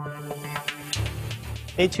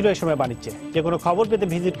 এই ছিল এই সময় বাণিজ্যে। যে কোনো খবর পেতে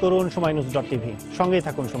ভিজিট করুন সময়নিউজ.tv। সঙ্গেই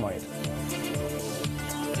থাকুন সময়ের।